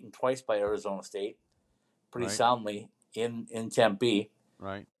was beaten twice by Arizona State pretty soundly in Tempe.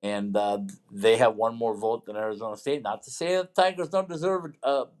 Right. And they have one more vote than Arizona State. Not to say that the Tigers don't deserve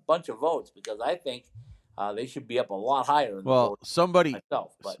a bunch of votes, because I think they should be up a lot higher in the vote somebody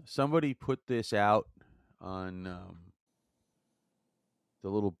put this out on the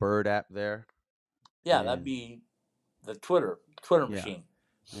little Bird app there. Yeah, that'd be the Twitter machine.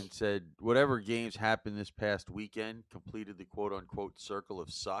 And said, whatever games happened this past weekend completed the quote-unquote circle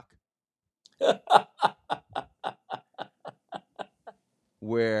of suck.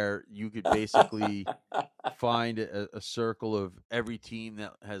 Where you could basically find a circle of every team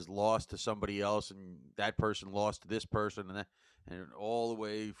that has lost to somebody else, and that person lost to this person, and all the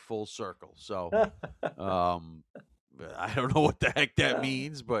way full circle. So I don't know what the heck that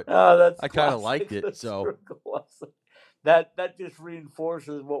means, but I kind of liked it. So that just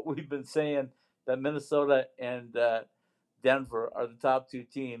reinforces what we've been saying, that Minnesota and Denver are the top 2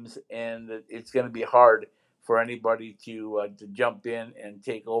 teams, and it's going to be hard for anybody to jump in and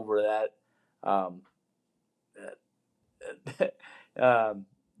take over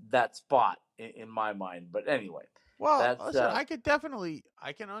that spot in my mind. But anyway, listen, I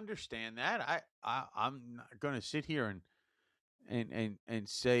can understand that. I'm not going to sit here and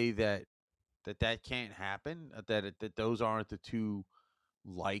say that can't happen. That those aren't the 2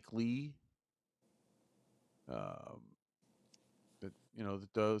 likely.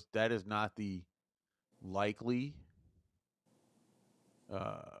 That is not the likely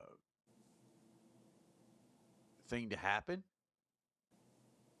thing to happen.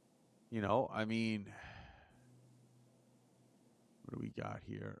 I mean, what do we got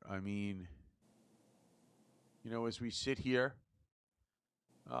here? I mean, as we sit here,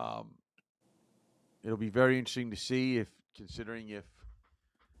 it'll be very interesting to see considering if,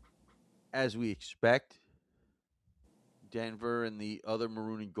 as we expect, Denver and the other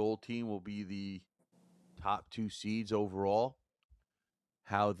maroon and gold team will be the top 2 seeds overall,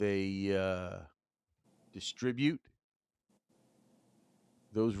 how they distribute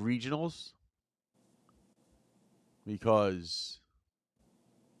those regionals, because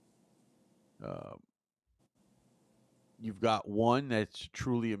you've got one that's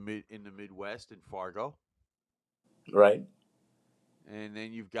truly in the Midwest in Fargo. Right. And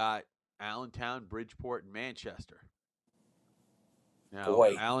then you've got Allentown, Bridgeport, and Manchester. Now,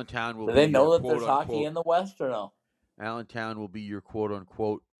 Boy, Allentown will do be they know your that there's hockey in the West or no? Allentown will be your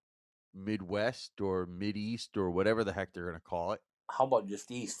quote-unquote Midwest or Mideast or whatever the heck they're going to call it. How about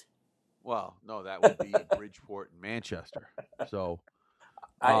just East? Well, no, that would be Bridgeport and Manchester. So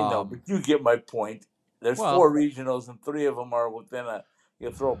I know, but you get my point. There's 4 regionals, and 3 of them are within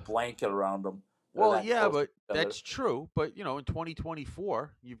you throw a blanket around them. Well, yeah, but that's true. But, in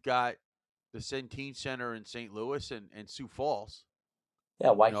 2024, you've got the Centene Center in St. Louis and Sioux Falls.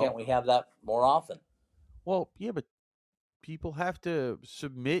 Yeah, why can't we have that more often? Well, yeah, but people have to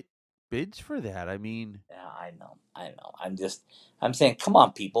submit bids for that. I mean, yeah, I know. I'm saying, come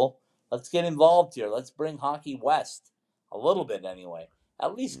on, people, let's get involved here. Let's bring hockey west a little bit anyway.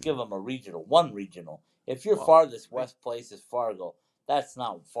 At least give them one regional. If your farthest west place is Fargo, that's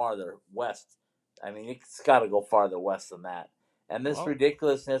not farther west. I mean, it's got to go farther west than that. And this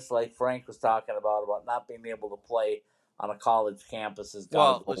ridiculousness, like Frank was talking about not being able to play on a college campus, has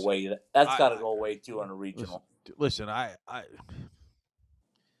got to go away. That's got to go away too on a regional. Listen,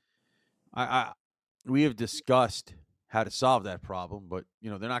 we have discussed how to solve that problem, but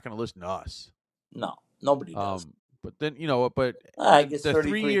they're not going to listen to us. No, nobody does. But then I guess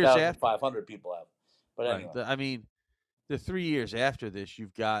 33,500 people have. But anyway, I mean, the 3 years after this,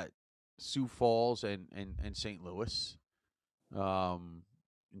 you've got Sioux Falls and St. Louis. In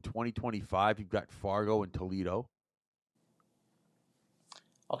 2025, you've got Fargo and Toledo.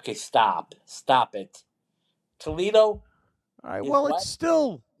 Okay, stop it. Toledo. All right. Well, it's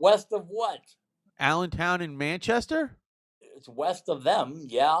still west of what? Allentown and Manchester. It's west of them,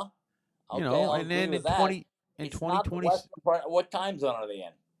 yeah. Okay, and then in 2020, what time zone are they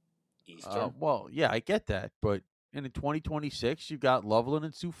in? Eastern. Well, yeah, I get that, but in 2026, you've got Loveland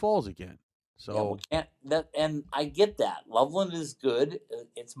and Sioux Falls again. So and I get that. Loveland is good.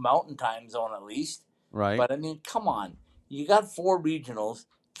 It's mountain time zone at least. Right. But I mean, come on. You got 4 regionals.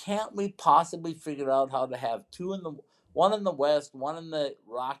 Can't we possibly figure out how to have one in the west, one in the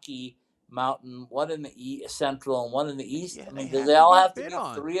Rocky Mountain, one in the central, and one in the east? Yeah, I mean, do they all have to be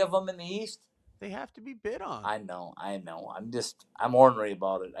 3 of them in the east? They have to be bid on. I know. I'm ornery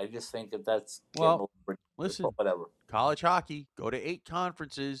about it. I just think that's listen. Whatever. College hockey, go to 8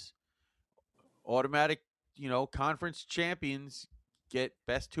 conferences, automatic, conference champions get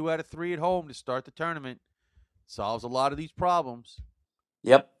best 2 out of 3 at home to start the tournament. Solves a lot of these problems.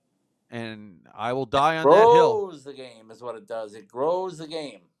 Yep. And I will die on that hill. Grows the game is what it does. It grows the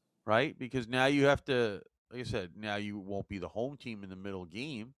game. Right? Because now you have to, like I said, now you won't be the home team in the middle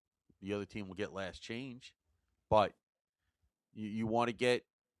game. The other team will get last change. But you want to get,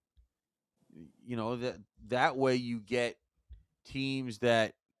 that way you get teams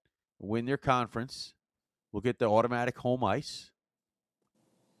that win their conference will get the automatic home ice.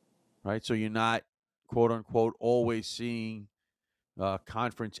 Right? So you're not, quote unquote, always seeing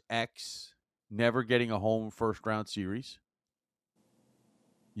Conference X never getting a home first round series.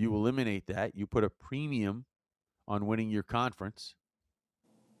 You eliminate that. You put a premium on winning your conference.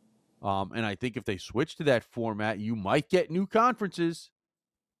 And I think if they switch to that format, you might get new conferences.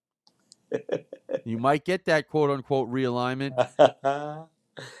 You might get that quote unquote realignment.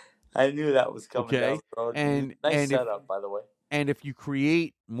 I knew that was coming down the road. And nice setup, by the way. And if you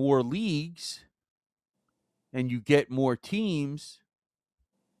create more leagues and you get more teams,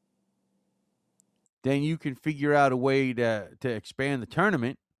 then you can figure out a way to expand the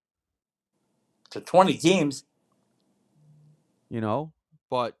tournament to 20 teams.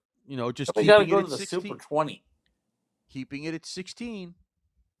 But just we got to go to the 16. Super 20. Keeping it at 16.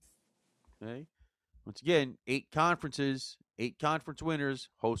 Okay. Once again, 8 conferences, 8 conference winners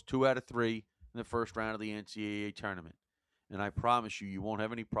host 2 out of 3 in the first round of the NCAA tournament. And I promise you won't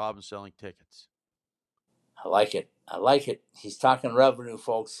have any problem selling tickets. I like it. He's talking revenue,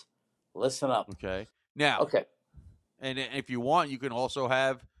 folks. Listen up. Okay. Now. Okay. And if you want, you can also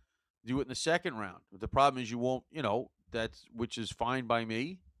do it in the second round. But the problem is you won't, which is fine by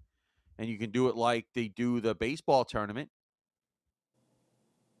me. And you can do it like they do the baseball tournament,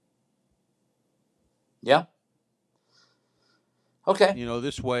 Yeah. Okay.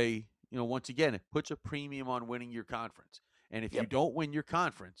 This way, once again, it puts a premium on winning your conference. And if you Yep. don't win your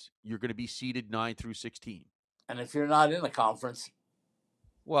conference, you're going to be seeded 9 through 16. And if you're not in a conference,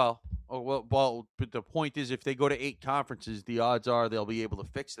 Well, but the point is, if they go to 8 conferences, the odds are they'll be able to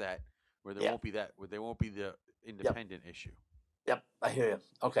fix that, where there Yeah. won't be the independent issue. Yep, I hear you.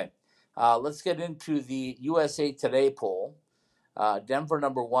 Okay. Let's get into the USA Today poll. Denver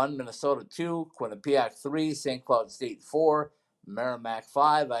number 1, Minnesota 2, Quinnipiac 3, St. Cloud State 4, Merrimack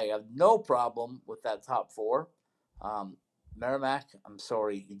 5. I have no problem with that top 4. Merrimack, I'm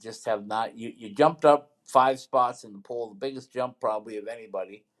sorry, you just have not. You jumped up 5 spots in the poll, the biggest jump probably of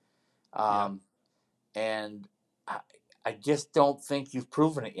anybody. And I just don't think you've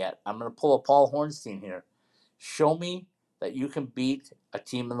proven it yet. I'm going to pull a Paul Hornstein here. Show me that you can beat a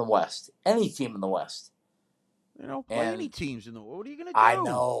team in the West, any team in the West. Play any teams in the world. What are you going to do?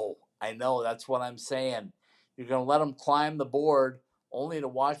 I know. That's what I'm saying. You're going to let them climb the board only to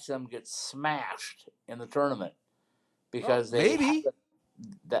watch them get smashed in the tournament because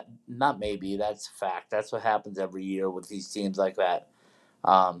not maybe. That's a fact. That's what happens every year with these teams like that.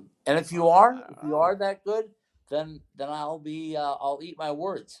 And if you are that good, then I'll eat my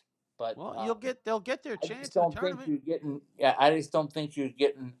words. But they'll get their chance. I just don't think you're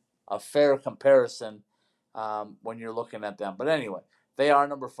getting a fair comparison when you're looking at them. But anyway, they are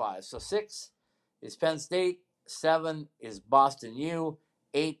number 5. So 6 is Penn State, 7 is Boston U,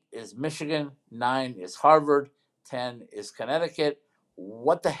 8 is Michigan, 9 is Harvard, 10 is Connecticut.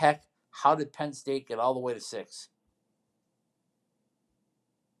 What the heck? How did Penn State get all the way to 6?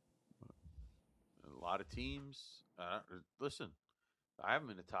 A lot of teams. Listen, I have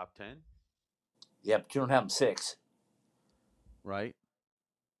them in the top 10. Yeah, but you don't have them 6. Right.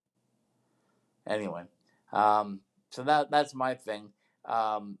 Anyway, so that's my thing.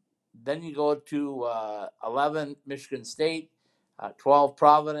 Then you go to 11, Michigan State, 12,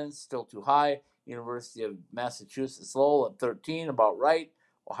 Providence, still too high. University of Massachusetts Lowell at 13, about right.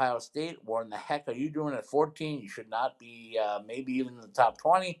 Ohio State, what in the heck are you doing at 14? You should not be maybe even in the top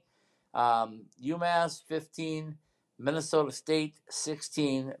 20. UMass, 15, Minnesota State,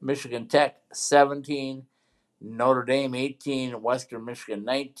 16, Michigan Tech, 17, Notre Dame, 18, Western Michigan,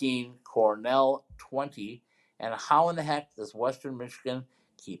 19, Cornell, 20. And how in the heck does Western Michigan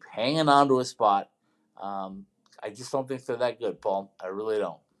keep hanging on to a spot? I just don't think they're that good, Paul. I really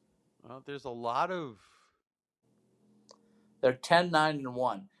don't. Well, there's a lot of... They're 10, 9, and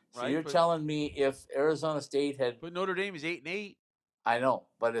 1. So you're telling me if Arizona State had... But Notre Dame is 8 and 8. I know,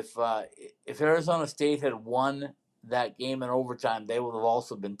 but if Arizona State had won that game in overtime, they would have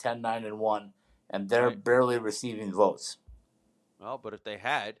also been 10, 9, and 1, and they're barely receiving votes. Well, but if they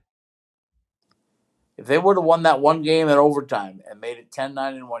had... If they would have won that one game in overtime and made it 10,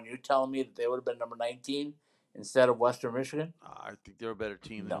 9, and 1, you're telling me that they would have been number 19 instead of Western Michigan? I think they're a better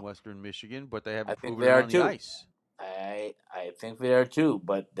team than Western Michigan, but they haven't proven it on the ice. I think they are too,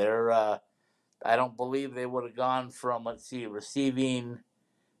 but they're... I don't believe they would have gone from, receiving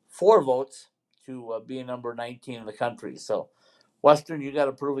 4 votes to being number 19 in the country. So, Western, you got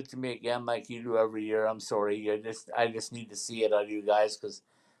to prove it to me again like you do every year. I'm sorry. I just need to see it out of you guys because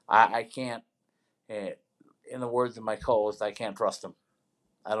I can't, in the words of my co-host, I can't trust them.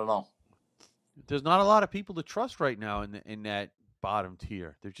 I don't know. There's not a lot of people to trust right now in that bottom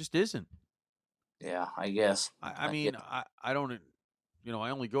tier. There just isn't. Yeah, I guess. I mean, I don't, I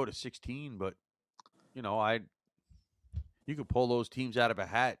only go to 16, but, you could pull those teams out of a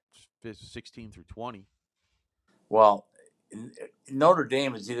hat, 16 through 20. Well, Notre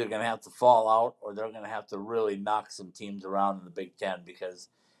Dame is either going to have to fall out or they're going to have to really knock some teams around in the Big Ten because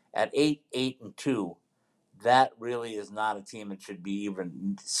at 8, 8, and 2, that really is not a team that should be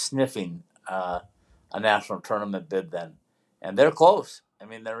even sniffing a national tournament bid then. And they're close. I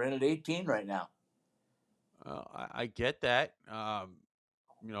mean, they're in at 18 right now. I get that.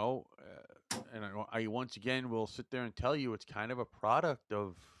 And I once again will sit there and tell you it's kind of a product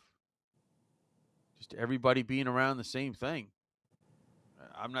of just everybody being around the same thing.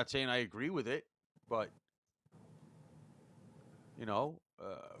 I'm not saying I agree with it, but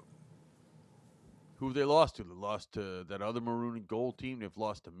who they lost to? They lost to that other maroon and gold team. They've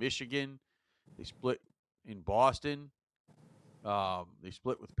lost to Michigan. They split in Boston. They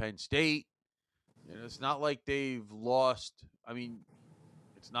split with Penn State. It's not like they've lost. I mean,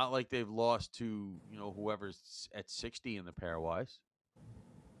 it's not like they've lost to whoever's at 60 in the pairwise.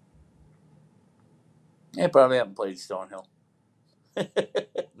 They probably haven't played Stonehill. I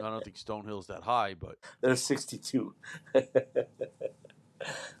don't think Stonehill's that high, but they're 62.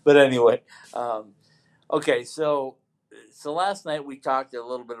 But anyway, okay. So so last night we talked a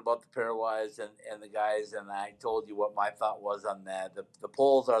little bit about the pairwise and the guys, and I told you what my thought was on that. The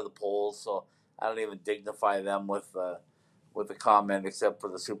polls are the polls, so I don't even dignify them with a comment except for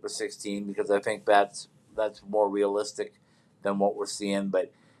the Super 16 because I think that's more realistic than what we're seeing.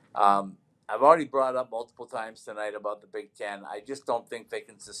 But I've already brought up multiple times tonight about the Big Ten. I just don't think they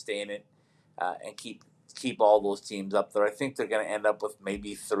can sustain it and keep all those teams up there. I think they're going to end up with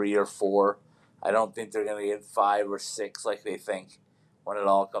maybe 3 or 4. I don't think they're going to get 5 or 6 like they think when it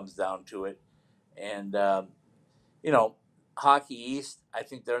all comes down to it. And, Hockey East, I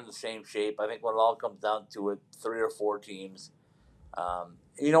think they're in the same shape. I think when it all comes down to it, 3 or 4 teams.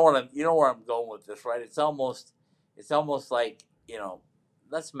 You know where I'm going with this, right? It's almost like,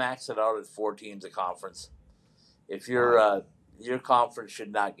 let's max it out at 4 teams a conference. If you're your conference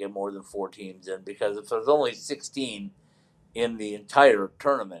should not get more than 4 teams in, because if there's only 16 in the entire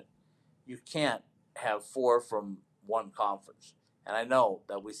tournament, you can't have 4 from one conference. And I know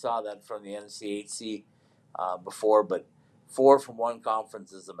that we saw that from the NCHC before, but 4 from one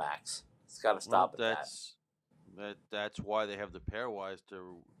conference is the max. It's got to stop at that. That's why they have the pairwise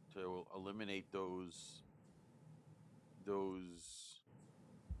to eliminate those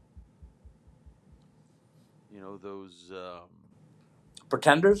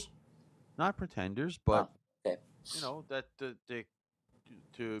pretenders. Not pretenders, but okay. That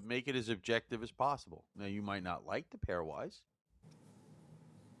to make it as objective as possible. Now you might not like the pairwise,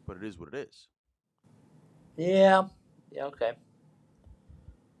 but it is what it is. Yeah. Yeah. Okay.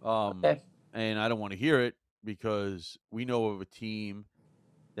 Okay. And I don't want to hear it because we know of a team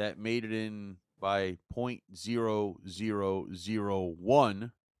that made it in by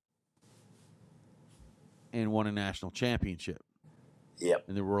 0.0001 and won a national championship. Yep.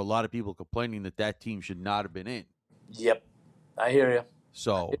 And there were a lot of people complaining that team should not have been in. Yep. I hear you.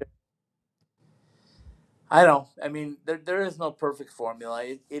 So I know. I mean, there is no perfect formula.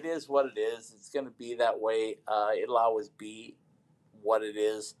 It is what it is. It's going to be that way. It'll always be what it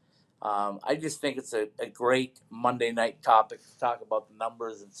is. I just think it's a great Monday night topic to talk about the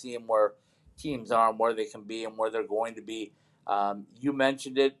numbers and seeing where teams are and where they can be and where they're going to be. You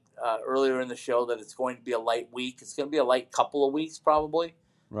mentioned it earlier in the show that it's going to be a light week. It's going to be a light couple of weeks probably.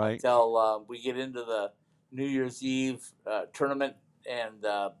 Right. Until we get into the New Year's Eve tournament and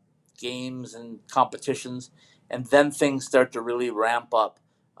games and competitions, and then things start to really ramp up.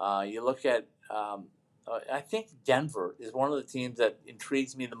 You look at I think Denver is one of the teams that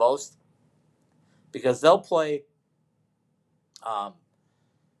intrigues me the most because they'll play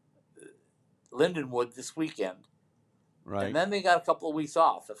Lindenwood this weekend. Right. And then they got a couple of weeks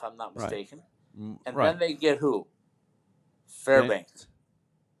off, if I'm not mistaken. Right. And then they get who? Fairbanks.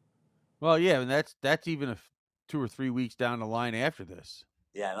 Well, yeah, and that's even 2 or 3 weeks down the line after this.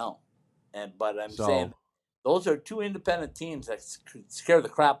 Yeah, I know. But I'm saying those are 2 independent teams that could scare the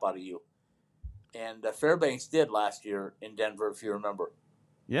crap out of you. And Fairbanks did last year in Denver, if you remember.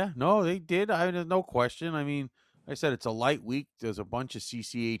 Yeah, no, they did. There's no question. I mean, like I said, it's a light week. There's a bunch of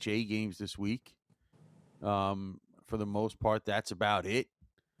CCHA games this week. For the most part, that's about it.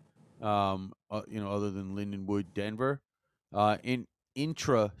 Other than Lindenwood, Denver. In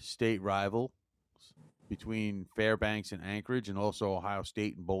intra-state rival between Fairbanks and Anchorage, and also Ohio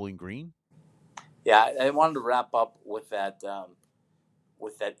State and Bowling Green. Yeah, I wanted to wrap up with that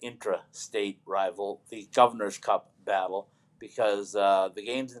intra-state rival, the Governor's Cup battle, because the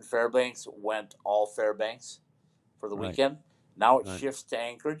games in Fairbanks went all Fairbanks for the weekend. Now it shifts to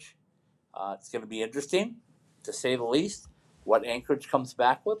Anchorage. It's going to be interesting, to say the least, what Anchorage comes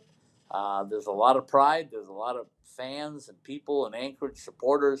back with. There's a lot of pride. There's a lot of fans and people and Anchorage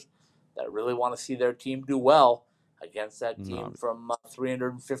supporters that really want to see their team do well against that team from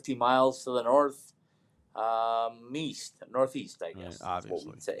 350 miles to the northeast, I guess. That's what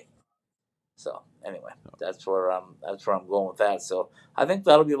we'd say. So anyway, that's where I'm going with that. So I think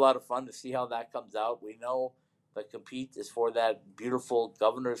that'll be a lot of fun to see how that comes out. We know the compete is for that beautiful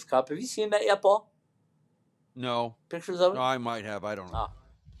Governor's Cup. Have you seen that yet, Paul? No. Pictures of it? No, I might have. I don't know.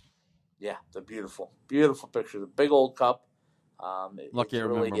 Yeah, the beautiful, beautiful picture. The big old cup. Lucky I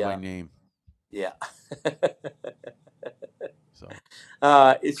remember my name. Yeah. So.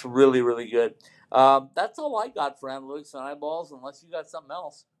 It's really, really good. That's all I got for analytics and eyeballs, unless you got something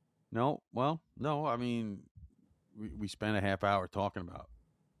else. No. Well, no. I mean, we spent a half hour talking about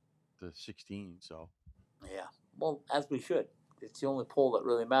the 16, so. Yeah. Well, as we should. It's the only poll that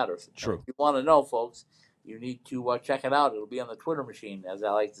really matters. True. And if you want to know, folks, you need to check it out. It'll be on the Twitter machine, as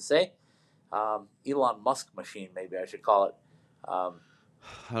I like to say. Elon Musk machine, maybe I should call it. I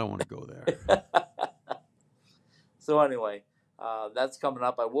don't want to go there. So anyway, that's coming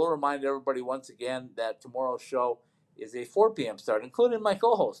up. I will remind everybody once again that tomorrow's show is a 4 p.m. start, including my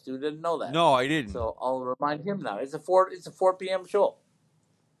co-host who didn't know that. No, I didn't. So I'll remind him now. It's a 4 p.m. show.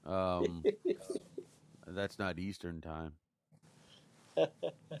 That's not Eastern time.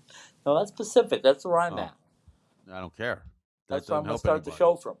 No, that's Pacific. That's where I'm at. I don't care. That's where I'm going to start the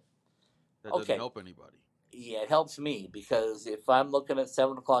show from. That doesn't help anybody. Yeah, it helps me because if I'm looking at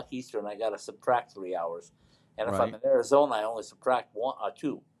 7 o'clock Eastern, I got to subtract 3 hours. And if I'm in Arizona, I only subtract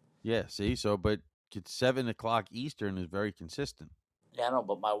 2. Yeah, see? But it's 7 o'clock Eastern is very consistent. Yeah, I know,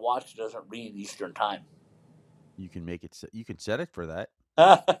 but my watch doesn't read Eastern time. You can make it. You can set it for that.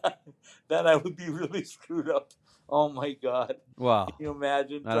 Then I would be really screwed up. Oh my God! Well, can you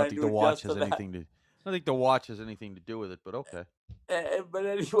imagine? I don't think the watch has anything to. I don't think the watch has anything to do with it, but okay. But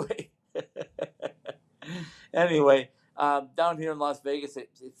anyway, down here in Las Vegas, it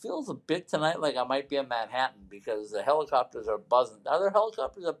feels a bit tonight like I might be in Manhattan because the helicopters are buzzing. Are there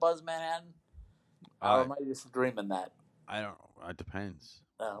helicopters that buzz Manhattan? Or am I just dreaming that? I don't know. It depends.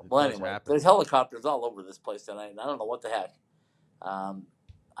 Well, anyway, there's helicopters all over this place tonight, and I don't know what the heck. I'm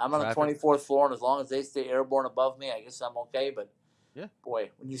on the 24th floor, and as long as they stay airborne above me, I guess I'm okay. But,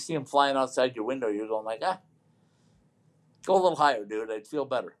 boy, when you see them flying outside your window, you're going like, go a little higher, dude. I'd feel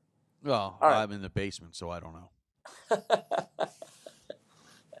better. Well, I'm in the basement, so I don't know.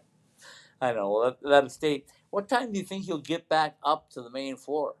 I know. Well, that estate. What time do you think you'll get back up to the main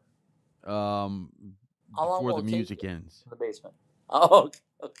floor? Before the music ends. In the basement. Oh,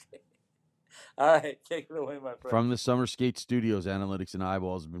 okay. All right, take it away, my friend. From the Summer Skate Studios, Analytics and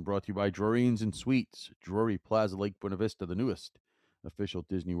Eyeballs have been brought to you by Drury Inns and Suites. Drury Plaza Lake Buena Vista, the newest official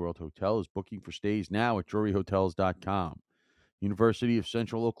Disney World hotel, is booking for stays now at druryhotels.com. University of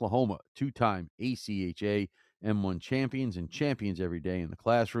Central Oklahoma, 2-time ACHA M1 champions and champions every day in the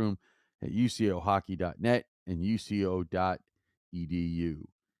classroom at ucohockey.net and uco.edu.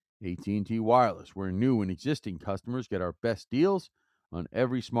 AT&T Wireless, where new and existing customers get our best deals on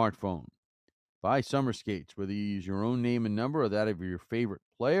every smartphone. Buy summer skates, whether you use your own name and number or that of your favorite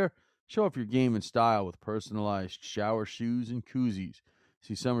player. Show off your game and style with personalized shower shoes and koozies.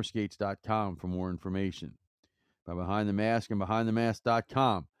 See summerskates.com for more information. By Behind the Mask and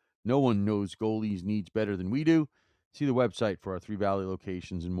BehindTheMask.com. No one knows goalies' needs better than we do. See the website for our Three Valley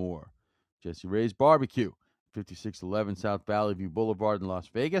locations and more. Jesse Ray's Barbecue, 5611 South Valley View Boulevard in Las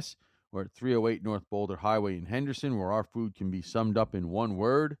Vegas, or at 308 North Boulder Highway in Henderson, where our food can be summed up in one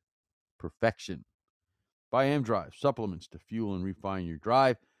word: perfection. Buy M-Drive, supplements to fuel and refine your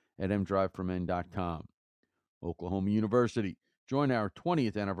drive at mdriveformen.com. Oklahoma University. Join our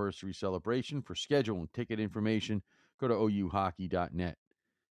 20th anniversary celebration. For schedule and ticket information, go to ouhockey.net.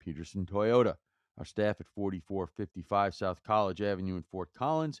 Peterson Toyota. Our staff at 4455 South College Avenue in Fort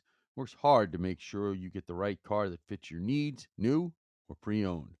Collins works hard to make sure you get the right car that fits your needs, new or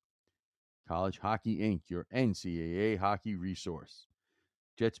pre-owned. College Hockey Inc., your NCAA hockey resource.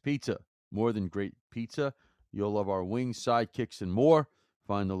 Jets Pizza. More than great pizza, you'll love our wings, sidekicks, and more.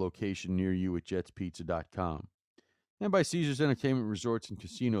 Find the location near you at jetspizza.com. And by Caesars Entertainment Resorts and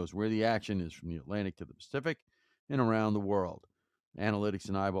Casinos, where the action is from the Atlantic to the Pacific and around the world. Analytics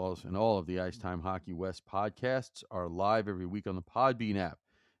and Eyeballs and all of the Ice Time Hockey West podcasts are live every week on the Podbean app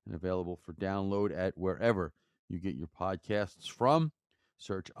and available for download at wherever you get your podcasts from.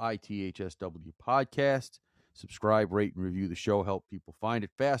 Search ITHSW Podcasts. Subscribe, rate, and review the show. Help people find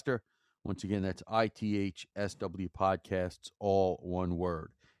it faster. Once again, that's ITHSW Podcasts, all one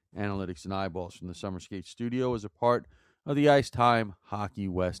word. Analytics and Eyeballs from the Summer Skate Studio is a part of the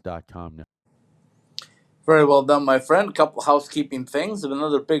IcetimeHockeyWest.com network. Very well done, my friend. A couple housekeeping things.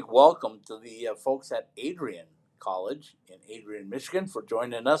 Another big welcome to the folks at Adrian College in Adrian, Michigan, for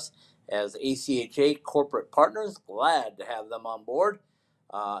joining us as ACHA corporate partners. Glad to have them on board.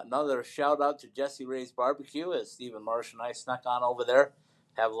 Another shout out to Jesse Ray's Barbecue, as Stephen Marsh and I snuck on over there.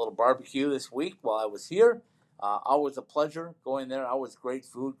 Have a little barbecue this week while I was here. Always a pleasure going there. Always great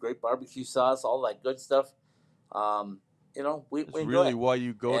food, great barbecue sauce, all that good stuff. We That's enjoy really it. why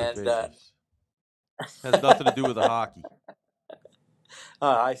you go to Vegas. Has nothing to do with the hockey.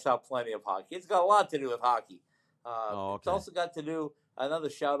 I saw plenty of hockey. It's got a lot to do with hockey. Okay. It's also got to do, another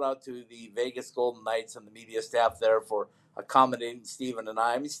shout out to the Vegas Golden Knights and the media staff there for accommodating Stephen and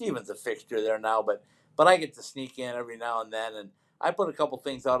I. I mean, Stephen's a fixture there now, but I get to sneak in every now and then. And I put a couple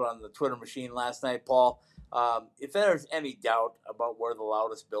things out on the Twitter machine last night, Paul. If there's any doubt about where the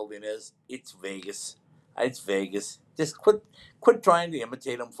loudest building is, it's Vegas. It's Vegas. Just quit trying to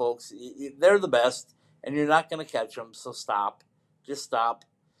imitate them, folks. They're the best, and you're not going to catch them, so stop. Just stop.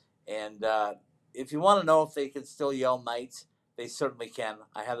 And if you want to know if they can still yell Knights, they certainly can.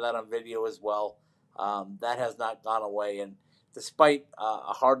 I have that on video as well. That has not gone away. And despite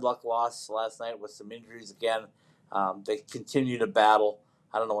a hard luck loss last night with some injuries again, They continue to battle.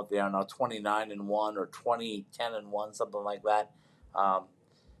 I don't know what they are now, 29-1 or 20-10-1, something like that.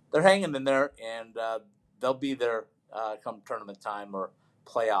 They're hanging in there, and they'll be there come tournament time or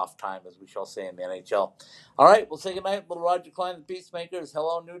playoff time, as we shall say in the NHL. All right, we'll say goodnight. Little Roger Klein and Peacemakers.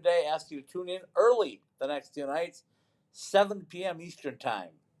 Hello, New Day. Ask you to tune in early the next 2 nights, 7 p.m. Eastern time.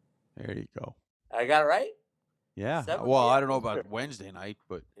 There you go. I got it right? Yeah. 7 Well, I p.m. don't know about Eastern. Wednesday night,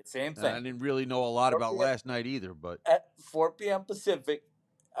 but Same I thing. didn't really know a lot 4 about p.m. last night either. But At 4 p.m. Pacific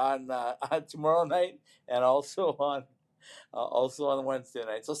on tomorrow night, and also on Wednesday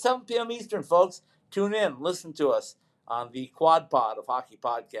night. So 7 p.m. Eastern, folks. Tune in, listen to us on the Quad Pod of Hockey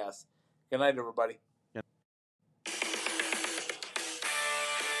Podcasts. Good night, everybody.